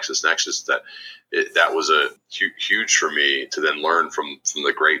rep at LexisNexis. That was a huge for me to then learn from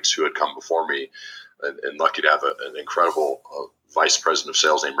the greats who had come before me, and lucky to have an incredible vice president of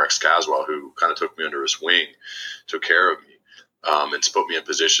sales named Rex Caswell, who kind of took me under his wing, took care of me. And put me in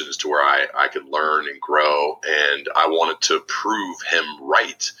positions to where I could learn and grow. And I wanted to prove him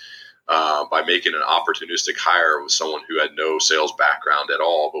right by making an opportunistic hire with someone who had no sales background at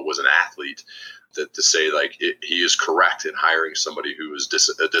all, but was an athlete, to say like he is correct in hiring somebody who is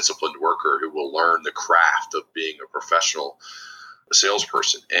a disciplined worker who will learn the craft of being a professional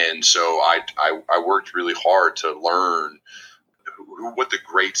salesperson. And so I worked really hard to learn what the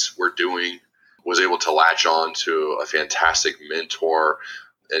greats were doing, was able to latch on to a fantastic mentor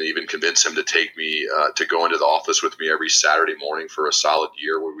and even convince him to take me to go into the office with me every Saturday morning for a solid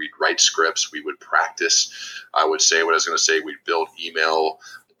year, where we'd write scripts, we would practice. I would say what I was going to say. We'd build email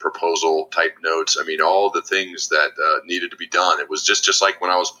proposal type notes. I mean, all the things that needed to be done. It was just like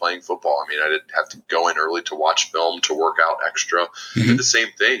when I was playing football. I mean, I didn't have to go in early to watch film, to work out extra. Mm-hmm. I did the same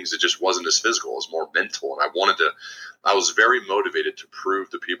things. It just wasn't as physical. It was more mental. And I was very motivated to prove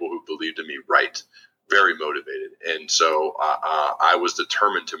the people who believed in me right. Very motivated. And so I was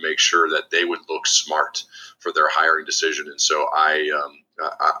determined to make sure that they would look smart for their hiring decision. And so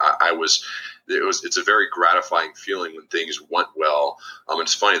it's a very gratifying feeling when things went well.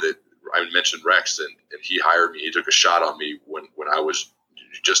 It's funny that I mentioned Rex, and he hired me. He took a shot on me when I was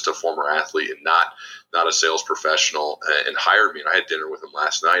just a former athlete and not a sales professional, and hired me. And I had dinner with him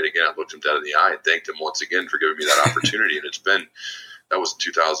last night. Again, I looked him dead in the eye and thanked him once again for giving me that opportunity. And that was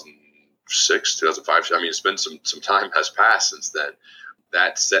 2006, 2005. I mean, it's been some time has passed since then.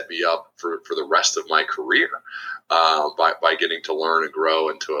 That set me up for the rest of my career by getting to learn and grow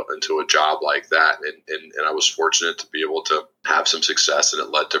into a job like that. And I was fortunate to be able to have some success, and it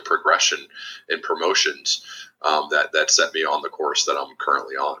led to progression and promotions that set me on the course that I'm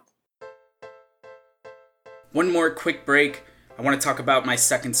currently on. One more quick break. I want to talk about my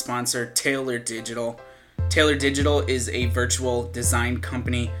second sponsor, Taylor Digital. Taylor Digital is a virtual design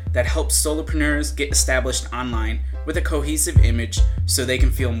company that helps solopreneurs get established online with a cohesive image so they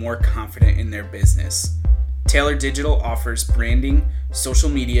can feel more confident in their business. Taylor Digital offers branding, social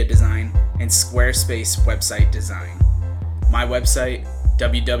media design, and Squarespace website design. My website,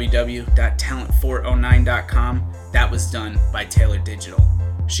 www.talent409.com, that was done by Taylor Digital.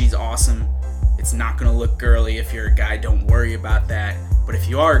 She's awesome. It's not going to look girly if you're a guy, don't worry about that. But if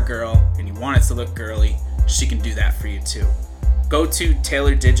you are a girl and you want it to look girly, she can do that for you too. Go to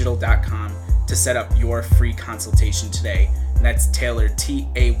taylordigital.com to set up your free consultation today. And that's Taylor,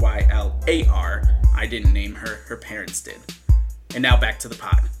 Taylar. I didn't name her, her parents did. And now back to the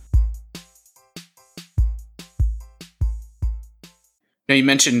pod. Now, you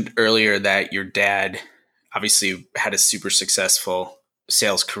mentioned earlier that your dad obviously had a super successful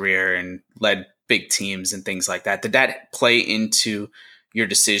sales career and led big teams and things like that. Did that play into your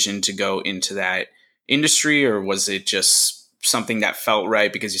decision to go into that industry, or was it just something that felt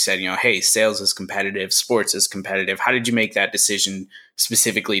right because you said, hey, sales is competitive, sports is competitive? How did you make that decision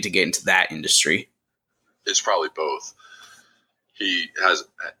specifically to get into that industry? It's probably both. He has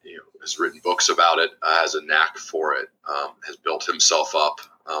written books about it, has a knack for it, has built himself up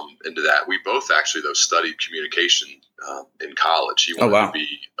into that. We both actually, though, studied communication in college. He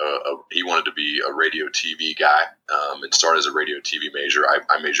wanted to be a radio TV guy and start as a radio TV major.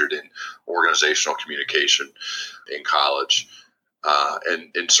 I majored in organizational communication in college,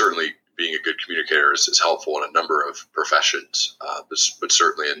 and certainly being a good communicator is helpful in a number of professions, but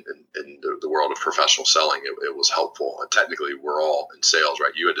certainly in the world of professional selling, it was helpful. And technically, we're all in sales,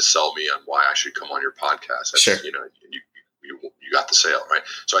 right? You had to sell me on why I should come on your podcast. Sure. You got the sale, right?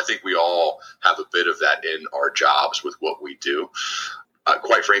 So I think we all have a bit of that in our jobs with what we do.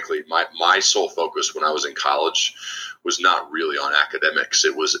 Quite frankly, my sole focus when I was in college was not really on academics.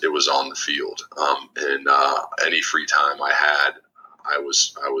 It was on the field. And any free time I had, I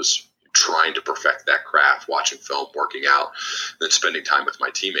was trying to perfect that craft, watching film, working out, then spending time with my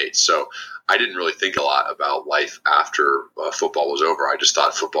teammates. So I didn't really think a lot about life after football was over. I just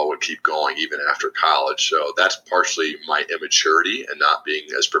thought football would keep going even after college. So that's partially my immaturity and not being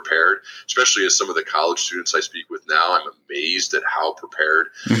as prepared, especially as some of the college students I speak with now. I'm amazed at how prepared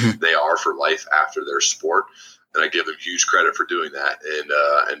they are for life after their sport. And I give them huge credit for doing that.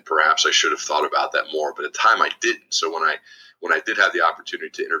 And perhaps I should have thought about that more, but at the time I didn't. So when I did have the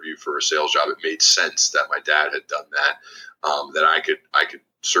opportunity to interview for a sales job, it made sense that my dad had done that, that I could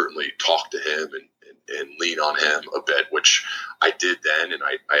certainly talk to him and lean on him a bit, which I did then, and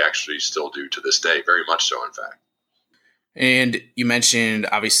I actually still do to this day, very much so, in fact. And you mentioned,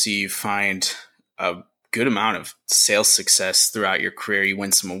 obviously, you find a good amount of sales success throughout your career. You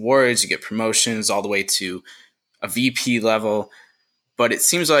win some awards, you get promotions all the way to a VP level, but it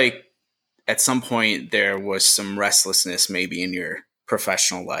seems like at some point there was some restlessness maybe in your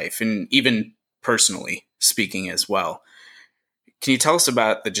professional life and even personally speaking as well. Can you tell us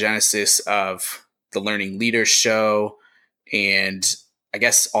about the genesis of the Learning Leaders show and I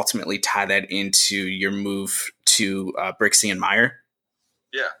guess ultimately tie that into your move to Brixey and Meyer?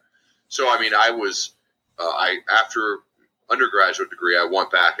 Yeah. So, I mean, after undergraduate degree, I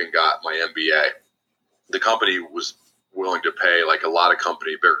went back and got my MBA. The company was willing to pay, like a lot of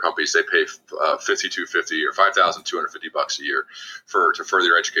bigger companies, they pay $5,250 or $5,250 a year to further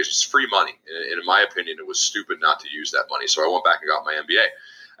your education. It's free money. And in my opinion, it was stupid not to use that money. So I went back and got my MBA.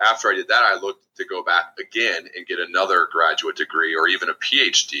 After I did that, I looked to go back again and get another graduate degree or even a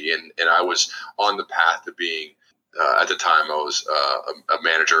PhD. And I was on the path to being, at the time, I was a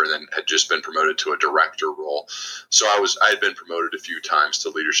manager and then had just been promoted to a director role. So I had been promoted a few times to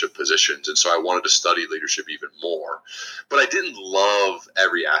leadership positions. And so I wanted to study leadership even more. But I didn't love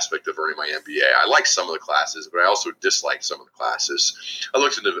every aspect of earning my MBA. I liked some of the classes, but I also disliked some of the classes. I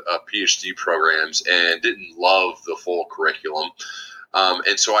looked into PhD programs and didn't love the full curriculum.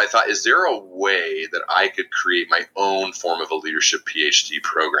 And so I thought, is there a way that I could create my own form of a leadership PhD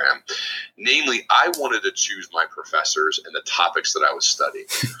program? Namely, I wanted to choose my professors and the topics that I was studying.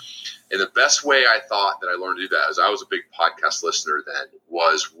 And the best way I thought that I learned to do that, as I was a big podcast listener then,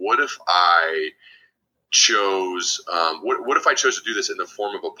 was what if I chose to do this in the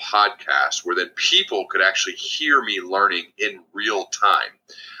form of a podcast where then people could actually hear me learning in real time?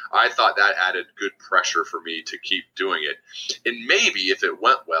 I thought that added good pressure for me to keep doing it. And maybe if it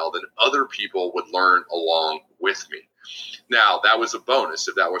went well, then other people would learn along with me. Now, that was a bonus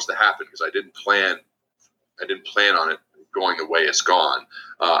if that was to happen, because I didn't plan on it going the way it's gone.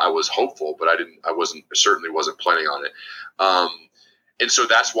 I was hopeful, but I certainly wasn't planning on it. And so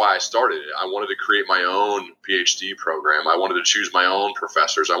that's why I started it. I wanted to create my own PhD program. I wanted to choose my own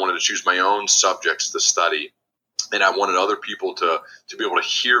professors. I wanted to choose my own subjects to study. And I wanted other people to be able to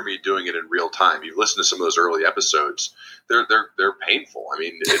hear me doing it in real time. You've listened to some of those early episodes. They're painful. I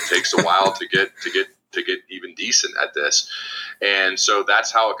mean, it takes a while to get even decent at this. And so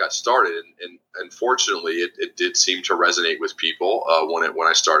that's how it got started. And unfortunately, it did seem to resonate with people when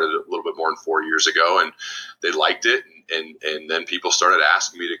I started a little bit more than 4 years ago, and they liked it. And then people started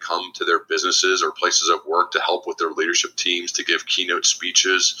asking me to come to their businesses or places of work to help with their leadership teams, to give keynote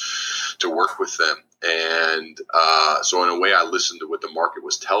speeches, to work with them. And so in a way, I listened to what the market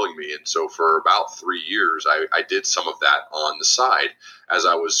was telling me. And so for about 3 years, I did some of that on the side as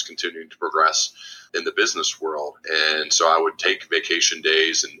I was continuing to progress in the business world. And so I would take vacation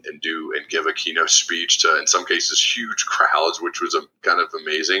days and give a keynote speech to, in some cases, huge crowds, which was kind of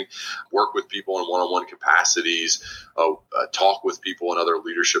amazing. Work with people in one-on-one capacities, talk with people in other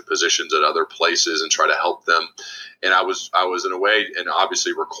leadership positions at other places and try to help them. And I was in a way, and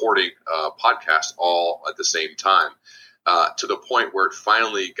obviously recording podcasts all at the same time, to the point where it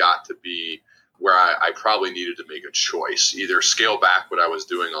finally got to be where I probably needed to make a choice, either scale back what I was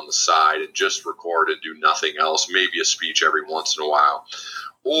doing on the side and just record and do nothing else, maybe a speech every once in a while,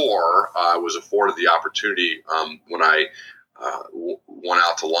 or I was afforded the opportunity when I went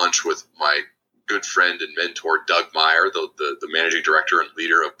out to lunch with my good friend and mentor, Doug Meyer, the managing director and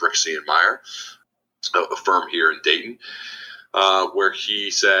leader of Brixey and Meyer, a firm here in Dayton. Where he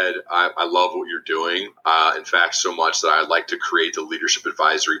said, I love what you're doing. In fact, so much that I'd like to create the leadership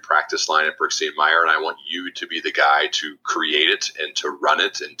advisory practice line at Brixey and Meyer, and I want you to be the guy to create it and to run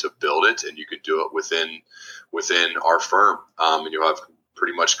it and to build it, and you can do it within our firm, and you'll have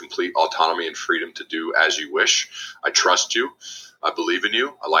pretty much complete autonomy and freedom to do as you wish. I trust you. I believe in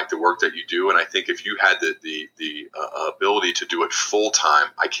you. I like the work that you do. And I think if you had the ability to do it full time,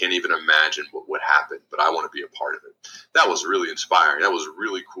 I can't even imagine what would happen, but I want to be a part of it. That was really inspiring. That was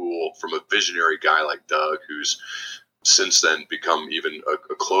really cool from a visionary guy like Doug, who's since then become even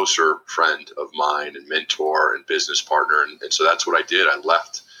a closer friend of mine and mentor and business partner. And so that's what I did. I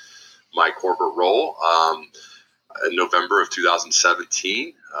left my corporate role in November of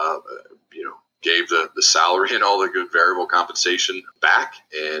 2017, gave the salary and all the good variable compensation back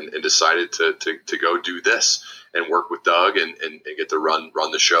and decided to go do this and work with Doug and get to run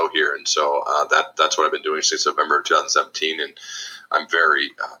the show here. And so that's what I've been doing since November of 2017. And I'm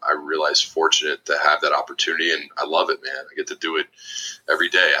I realize fortunate to have that opportunity, and I love it, man. I get to do it every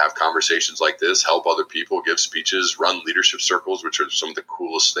day. I have conversations like this, help other people, give speeches, run leadership circles, which are some of the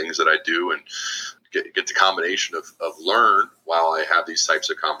coolest things that I do, and get the combination of learn while I have these types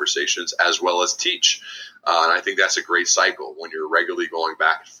of conversations as well as teach. And I think that's a great cycle when you're regularly going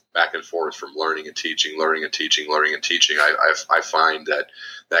back and forth from learning and teaching. I find that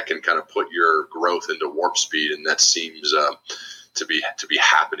can kind of put your growth into warp speed, and that seems to be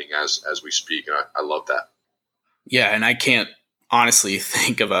happening as we speak. And I love that. Yeah. And I can't honestly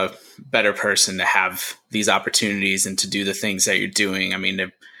think of a better person to have these opportunities and to do the things that you're doing. I mean,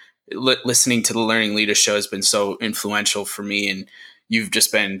 listening to the Learning Leader Show has been so influential for me, and you've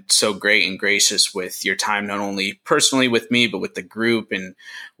just been so great and gracious with your time, not only personally with me, but with the group and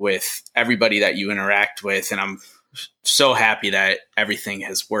with everybody that you interact with. And I'm so happy that everything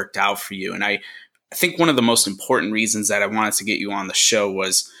has worked out for you. And I think one of the most important reasons that I wanted to get you on the show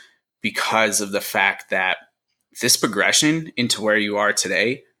was because of the fact that this progression into where you are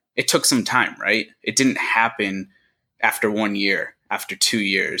today, it took some time, right? It didn't happen after 1 year, after 2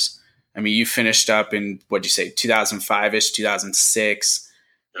 years. I mean, you finished up in, what'd you say, 2005-ish, 2006,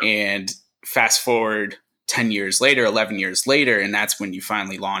 and fast forward 10 years later, 11 years later, and that's when you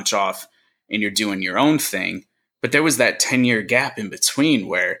finally launch off and you're doing your own thing. But there was that 10-year gap in between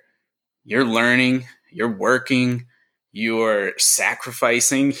where you're learning, you're working, you're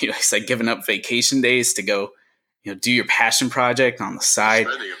sacrificing, it's like giving up vacation days to go, do your passion project on the side.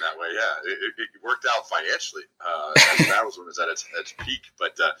 Spending them that way, yeah. It worked out financially. That was when it was at its peak.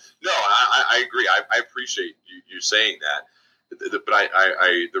 But no, I agree. I appreciate you saying that. But the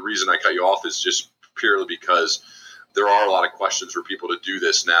reason I cut you off is just purely because there are a lot of questions for people to do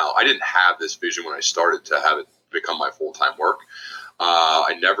this now. I didn't have this vision when I started to have it become my full-time work.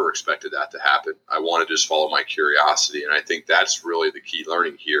 I never expected that to happen. I wanted to just follow my curiosity. And I think that's really the key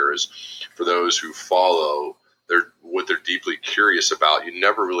learning here is for those who follow what they're deeply curious about. You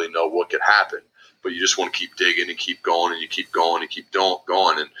never really know what could happen, but you just want to keep digging and keep going, and you keep going and keep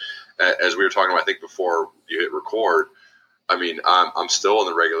going. And as we were talking about, I think before you hit record, I mean, I'm still in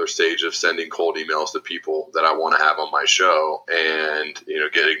the regular stage of sending cold emails to people that I want to have on my show, and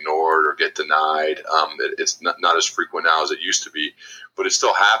get ignored or get denied. It's not as frequent now as it used to be, but it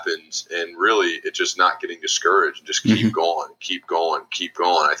still happens. And really, it's just not getting discouraged. Just keep going, keep going, keep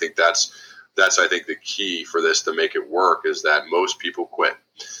going. I think that's I think the key for this to make it work is that most people quit,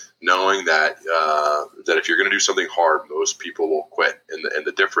 knowing that that if you're going to do something hard, most people will quit, and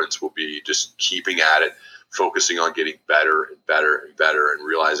the difference will be just keeping at it, focusing on getting better and better and better, and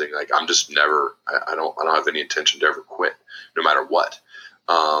realizing like I'm just never, I don't have any intention to ever quit, no matter what.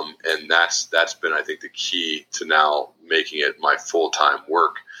 And that's been, I think, the key to now making it my full-time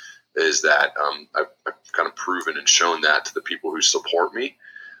work, is that I've kind of proven and shown that to the people who support me,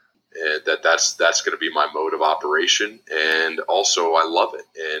 and that's going to be my mode of operation. And also I love it.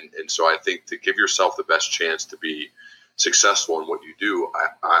 And so I think to give yourself the best chance to be successful in what you do,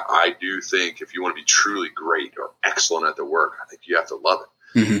 I do think if you want to be truly great or excellent at the work, I think you have to love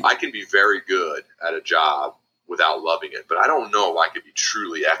it. Mm-hmm. I can be very good at a job without loving it, but I don't know if I could be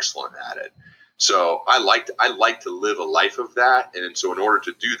truly excellent at it. So I like to live a life of that, and so in order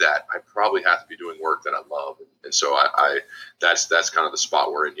to do that, I probably have to be doing work that I love, and so that's kind of the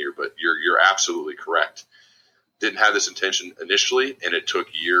spot we're in here. But you're absolutely correct. Didn't have this intention initially, and it took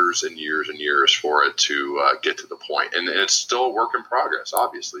years and years and years for it to get to the point. And it's still a work in progress.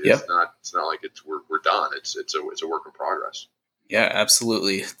 Obviously, yep. It's not like we're done. It's a work in progress. Yeah,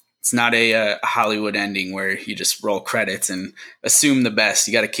 absolutely. It's not a Hollywood ending where you just roll credits and assume the best.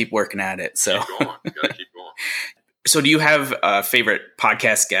 You got to keep working at it. So keep going. You got to keep going. So do you have a favorite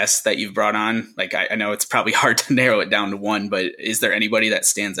podcast guest that you've brought on? Like, I know it's probably hard to narrow it down to one, but is there anybody that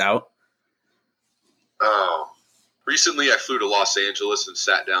stands out? Oh, recently I flew to Los Angeles and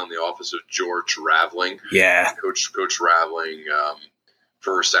sat down in the office of George Raveling. Yeah. Coach Raveling,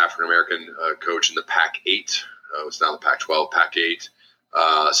 first African-American coach in the Pac-8. It's now the Pac-12, Pac-8.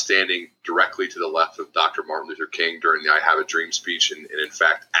 Standing directly to the left of Dr. Martin Luther King during the I Have a Dream speech, and in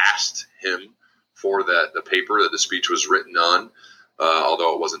fact asked him for the paper that the speech was written on,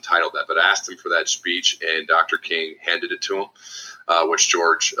 although it wasn't titled that, but asked him for that speech, and Dr. King handed it to him, which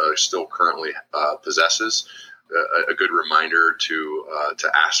George still currently possesses. A good reminder to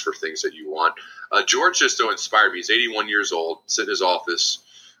ask for things that you want. George just so inspired me. He's 81 years old, sitting in his office,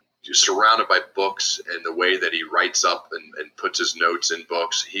 surrounded by books, and the way that he writes up and puts his notes in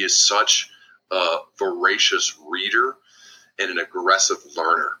books. He is such a voracious reader and an aggressive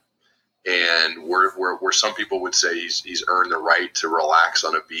learner. And where some people would say he's earned the right to relax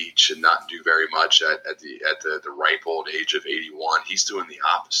on a beach and not do very much at the ripe old age of 81, he's doing the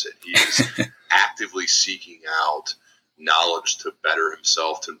opposite. He is actively seeking out knowledge to better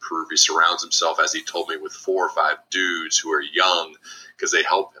himself, to improve. He surrounds himself, as he told me, with 4 or 5 dudes who are young because they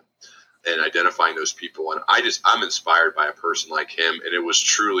help him, and identifying those people. And I'm inspired by a person like him. And it was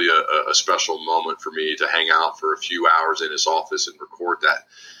truly a special moment for me to hang out for a few hours in his office and record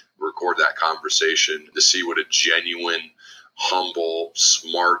that conversation, to see what a genuine, humble,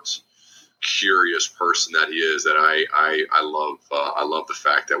 smart, curious person that he is. That I love the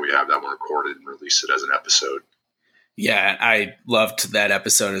fact that we have that one recorded and released it as an episode. Yeah, I loved that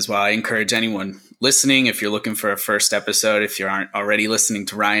episode as well. I encourage anyone listening, if you're looking for a first episode, if you aren't already listening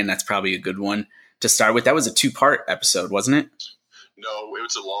to Ryan, that's probably a good one to start with. That was a 2-part episode, wasn't it? No, it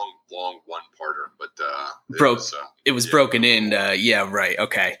was a long one-parter, but it was broken in. Yeah, right.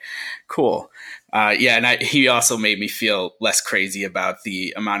 Okay, cool. Yeah, and he also made me feel less crazy about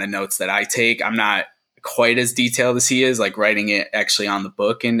the amount of notes that I take. I'm not quite as detailed as he is, like writing it actually on the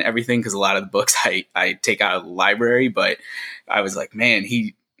book and everything, because a lot of the books I take out of the library, but I was like, man,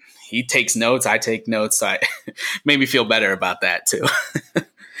 he takes notes, I take notes, so I made me feel better about that too.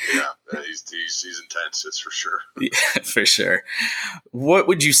 Yeah, he's intense, that's for sure. Yeah, for sure. What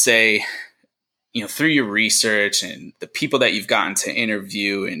would you say, through your research and the people that you've gotten to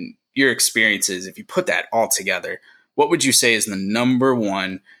interview and your experiences, if you put that all together, what would you say is the number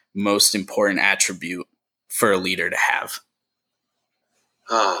one most important attribute for a leader to have?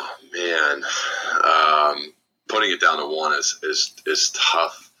 Oh man, putting it down to one is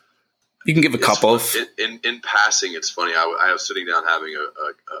tough. You can give a couple. In passing, it's funny. I was sitting down having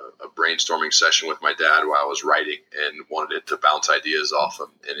a brainstorming session with my dad while I was writing, and wanted it to bounce ideas off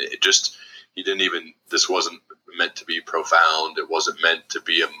him. And this wasn't meant to be profound. It wasn't meant to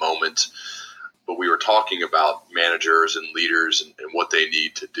be a moment. But we were talking about managers and leaders and what they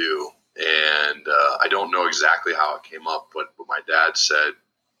need to do. And I don't know exactly how it came up, but my dad said,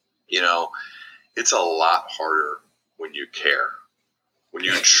 it's a lot harder when you care. When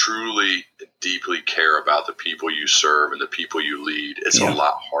you truly, deeply care about the people you serve and the people you lead, it's a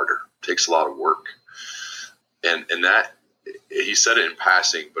lot harder. It takes a lot of work. And that he said it in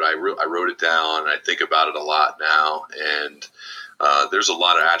passing, but I wrote it down and I think about it a lot now. And there's a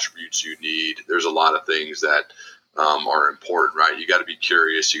lot of attributes you need. There's a lot of things that are important, right? You got to be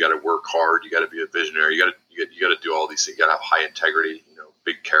curious. You got to work hard. You got to be a visionary. You got to do all these things. You got to have high integrity.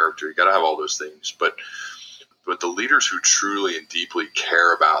 Big character. You got to have all those things. But the leaders who truly and deeply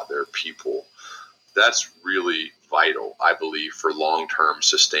care about their people, that's really vital, I believe, for long-term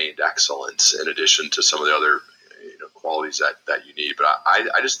sustained excellence. In addition to some of the other qualities that you need. But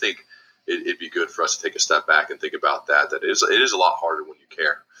I just think it'd be good for us to take a step back and think about that it is a lot harder when you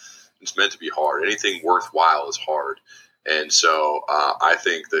care. It's meant to be hard. Anything worthwhile is hard. And so I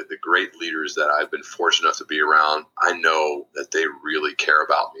think that the great leaders that I've been fortunate enough to be around, I know that they really care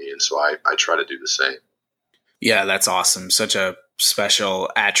about me. And so I try to do the same. Yeah, that's awesome. Such a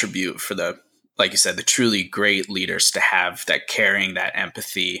special attribute for like you said, the truly great leaders to have, that caring, that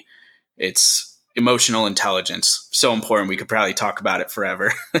empathy. It's emotional intelligence. So important. We could probably talk about it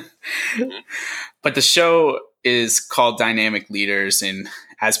forever. Mm-hmm. But the show is called Dynamic Leaders. And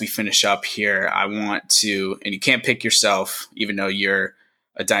as we finish up here, I want to, and you can't pick yourself, even though you're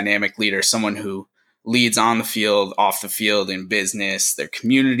a dynamic leader, someone who leads on the field, off the field, in business, their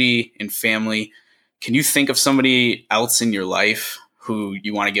community, and family. Can you think of somebody else in your life who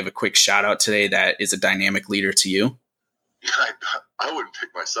you want to give a quick shout out today that is a dynamic leader to you? I wouldn't pick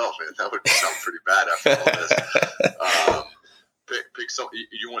myself, man. That would sound pretty bad after all this. Pick some.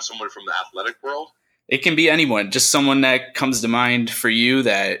 You want someone from the athletic world? It can be anyone, just someone that comes to mind for you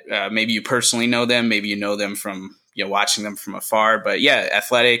that maybe you personally know them, maybe you know them from watching them from afar. But yeah,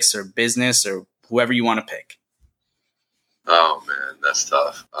 athletics or business or whoever you want to pick. Oh man, that's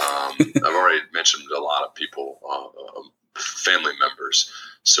tough. I've already mentioned a lot of people, family members,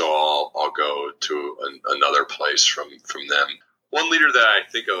 so I'll go to another place from them. One leader that I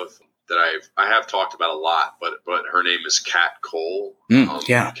think of that I have talked about a lot, but her name is Kat Cole.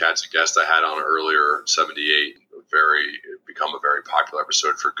 Yeah, Kat's a guest I had on earlier, 78. Become a very popular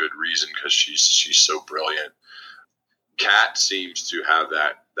episode for good reason because she's so brilliant. Kat seems to have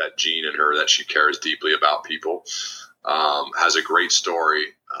that gene in her that she cares deeply about people. Has a great story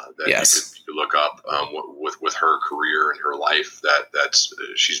that yes. you could look up with her career and her life. That's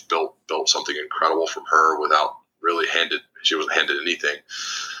she's built something incredible from her without really she wasn't handed anything.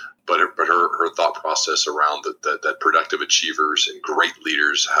 But her thought process around that productive achievers and great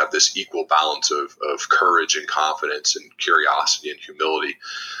leaders have this equal balance of courage and confidence and curiosity and humility.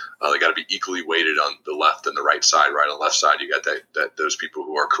 They got to be equally weighted on the left and the right side. Right on the left side, you got that those people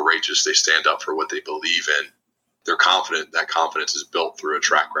who are courageous. They stand up for what they believe in. They're confident. That confidence is built through a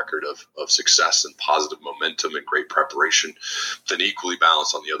track record of success and positive momentum and great preparation. Then equally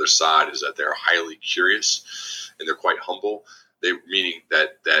balanced on the other side is that they're highly curious and they're quite humble. Meaning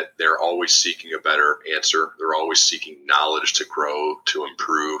that they're always seeking a better answer. They're always seeking knowledge to grow, to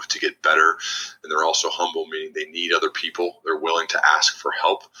improve, to get better. And they're also humble, meaning they need other people. They're willing to ask for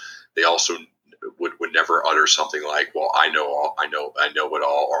help. They also would never utter something like, "Well, I know it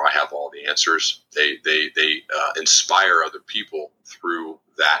all," or "I have all the answers." They inspire other people through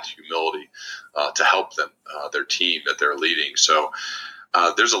that humility to help them, their team that they're leading. So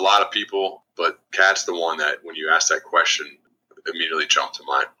there's a lot of people, but Kat's the one that when you ask that question, immediately jumped to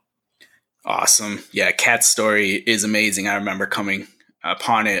mind. Awesome. Yeah, Kat's story is amazing. I remember coming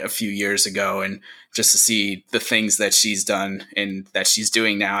upon it a few years ago, and just to see the things that she's done and that she's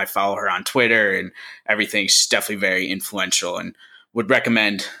doing now. I follow her on Twitter and everything. She's definitely very influential and would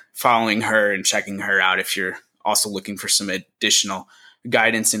recommend following her and checking her out if you're also looking for some additional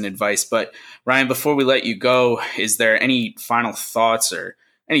guidance and advice. But Ryan, before we let you go, is there any final thoughts or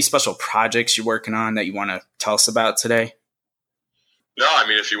any special projects you're working on that you want to tell us about today? No, I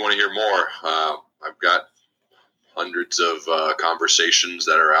mean, if you want to hear more, I've got hundreds of conversations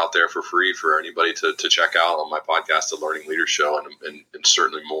that are out there for free for anybody to check out on my podcast, The Learning Leader Show, and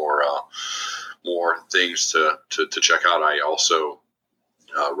certainly more things to check out. I also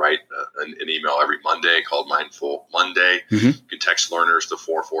write an email every Monday called Mindful Monday. Mm-hmm. You can text learners to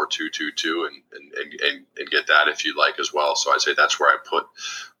 44222 and get that if you'd like as well. So I'd say that's where I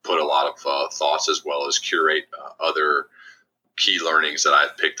put a lot of thoughts as well as curate other key learnings that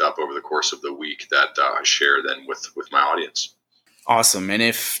I've picked up over the course of the week that I share then with my audience. Awesome. And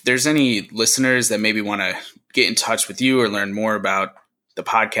if there's any listeners that maybe want to get in touch with you or learn more about the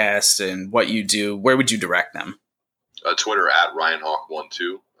podcast and what you do, where would you direct them? Twitter at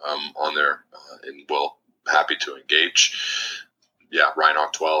RyanHawk12 on there, and happy to engage. Yeah,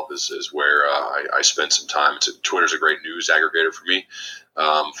 RyanHawk12 is where I spend some time. Twitter's a great news aggregator for me.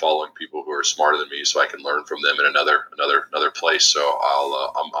 Following people who are smarter than me, so I can learn from them in another place. So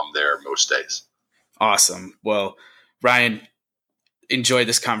I'm there most days. Awesome. Well, Ryan, enjoyed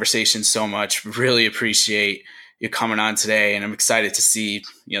this conversation so much. Really appreciate you coming on today, and I'm excited to see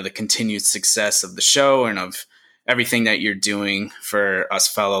the continued success of the show and of everything that you're doing for us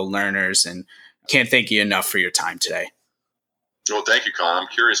fellow learners. And can't thank you enough for your time today. Well, thank you, Colin. I'm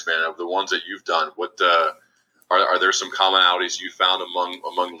curious, man, of the ones that you've done, what are there some commonalities you found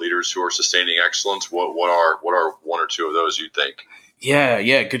among leaders who are sustaining excellence? What are one or two of those you think?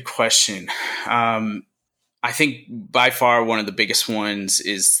 Yeah, good question. I think by far one of the biggest ones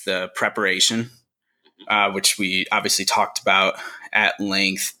is the preparation, which we obviously talked about at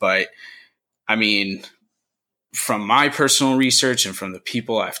length. But I mean, from my personal research and from the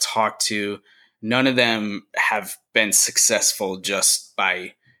people I've talked to, none of them have been successful just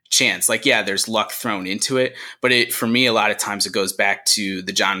by chance. Like, yeah, there's luck thrown into it, but for me, a lot of times it goes back to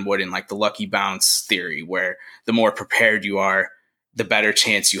the John Wooden, like the lucky bounce theory, where the more prepared you are, the better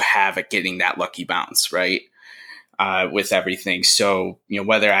chance you have at getting that lucky bounce, right? With everything. So,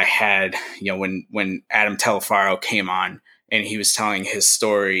 whether I had, when Adam Telefaro came on and he was telling his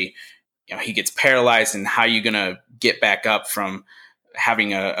story, he gets paralyzed, and how you going to get back up from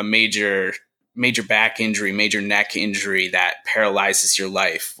having a major back injury, major neck injury that paralyzes your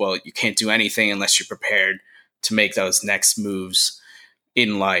life? Well, you can't do anything unless you're prepared to make those next moves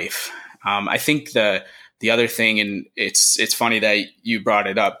in life. I think the other thing, and it's funny that you brought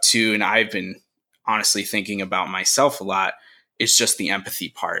it up too, and I've been honestly thinking about myself a lot, is just the empathy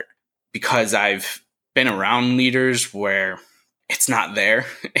part, because I've been around leaders where it's not there,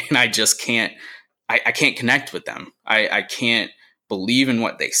 and I just can't, I can't connect with them. I can't believe in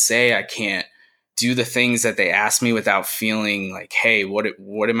what they say. I can't do the things that they ask me without feeling like, hey,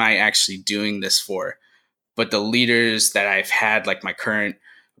 what am I actually doing this for? But the leaders that I've had, like my current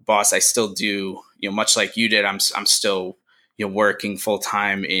boss, I still do, much like you did, I'm still, working full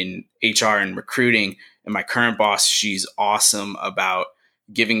time in HR and recruiting. And my current boss, she's awesome about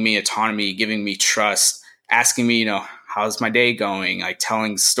giving me autonomy, giving me trust, asking me, how's my day going? Like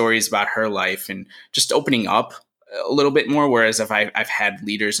telling stories about her life and just opening up a little bit more. Whereas if I've had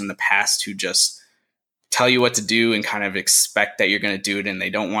leaders in the past who just tell you what to do and kind of expect that you're going to do it, and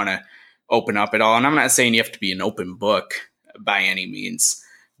they don't want to open up at all. And I'm not saying you have to be an open book by any means,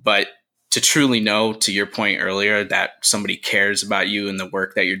 but to truly know, to your point earlier, that somebody cares about you and the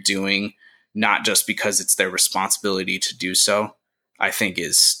work that you're doing, not just because it's their responsibility to do so, I think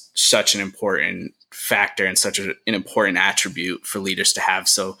is such an important factor and such an important attribute for leaders to have.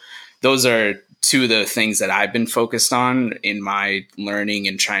 So those are two of the things that I've been focused on in my learning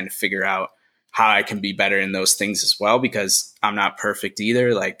and trying to figure out how I can be better in those things as well, because I'm not perfect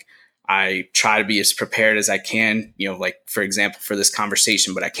either. Like, I try to be as prepared as I can, like, for example, for this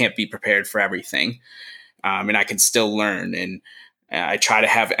conversation, but I can't be prepared for everything. And I can still learn. And I try to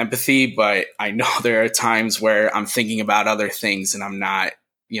have empathy, but I know there are times where I'm thinking about other things and I'm not,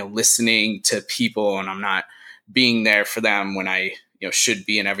 listening to people, and I'm not being there for them when I, should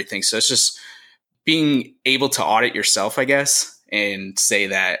be, and everything. So it's just being able to audit yourself, I guess, and say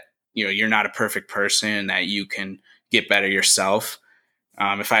that, you're not a perfect person, that you can get better yourself.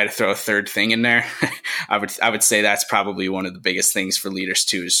 If I had to throw a third thing in there, I would say that's probably one of the biggest things for leaders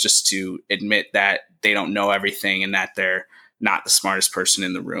too, is just to admit that they don't know everything and that they're not the smartest person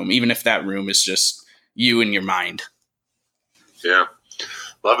in the room, even if that room is just you and your mind. Yeah.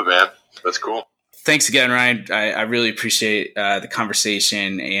 Love it, man. That's cool. Thanks again, Ryan. I really appreciate the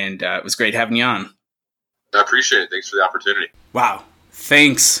conversation, and it was great having you on. I appreciate it. Thanks for the opportunity. Wow.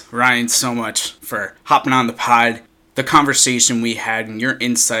 Thanks, Ryan, so much for hopping on the pod. The conversation we had and your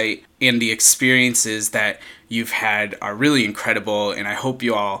insight and the experiences that you've had are really incredible, and I hope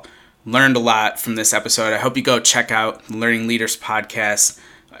you all learned a lot from this episode. I hope you go check out the Learning Leaders podcast,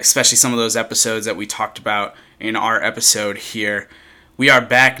 especially some of those episodes that we talked about in our episode here. We are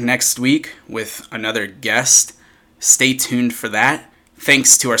back next week with another guest. Stay tuned for that.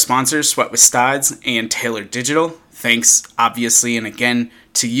 Thanks to our sponsors, Sweat with Stods and Taylor Digital. Thanks, obviously, and again,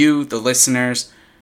 to you, the listeners,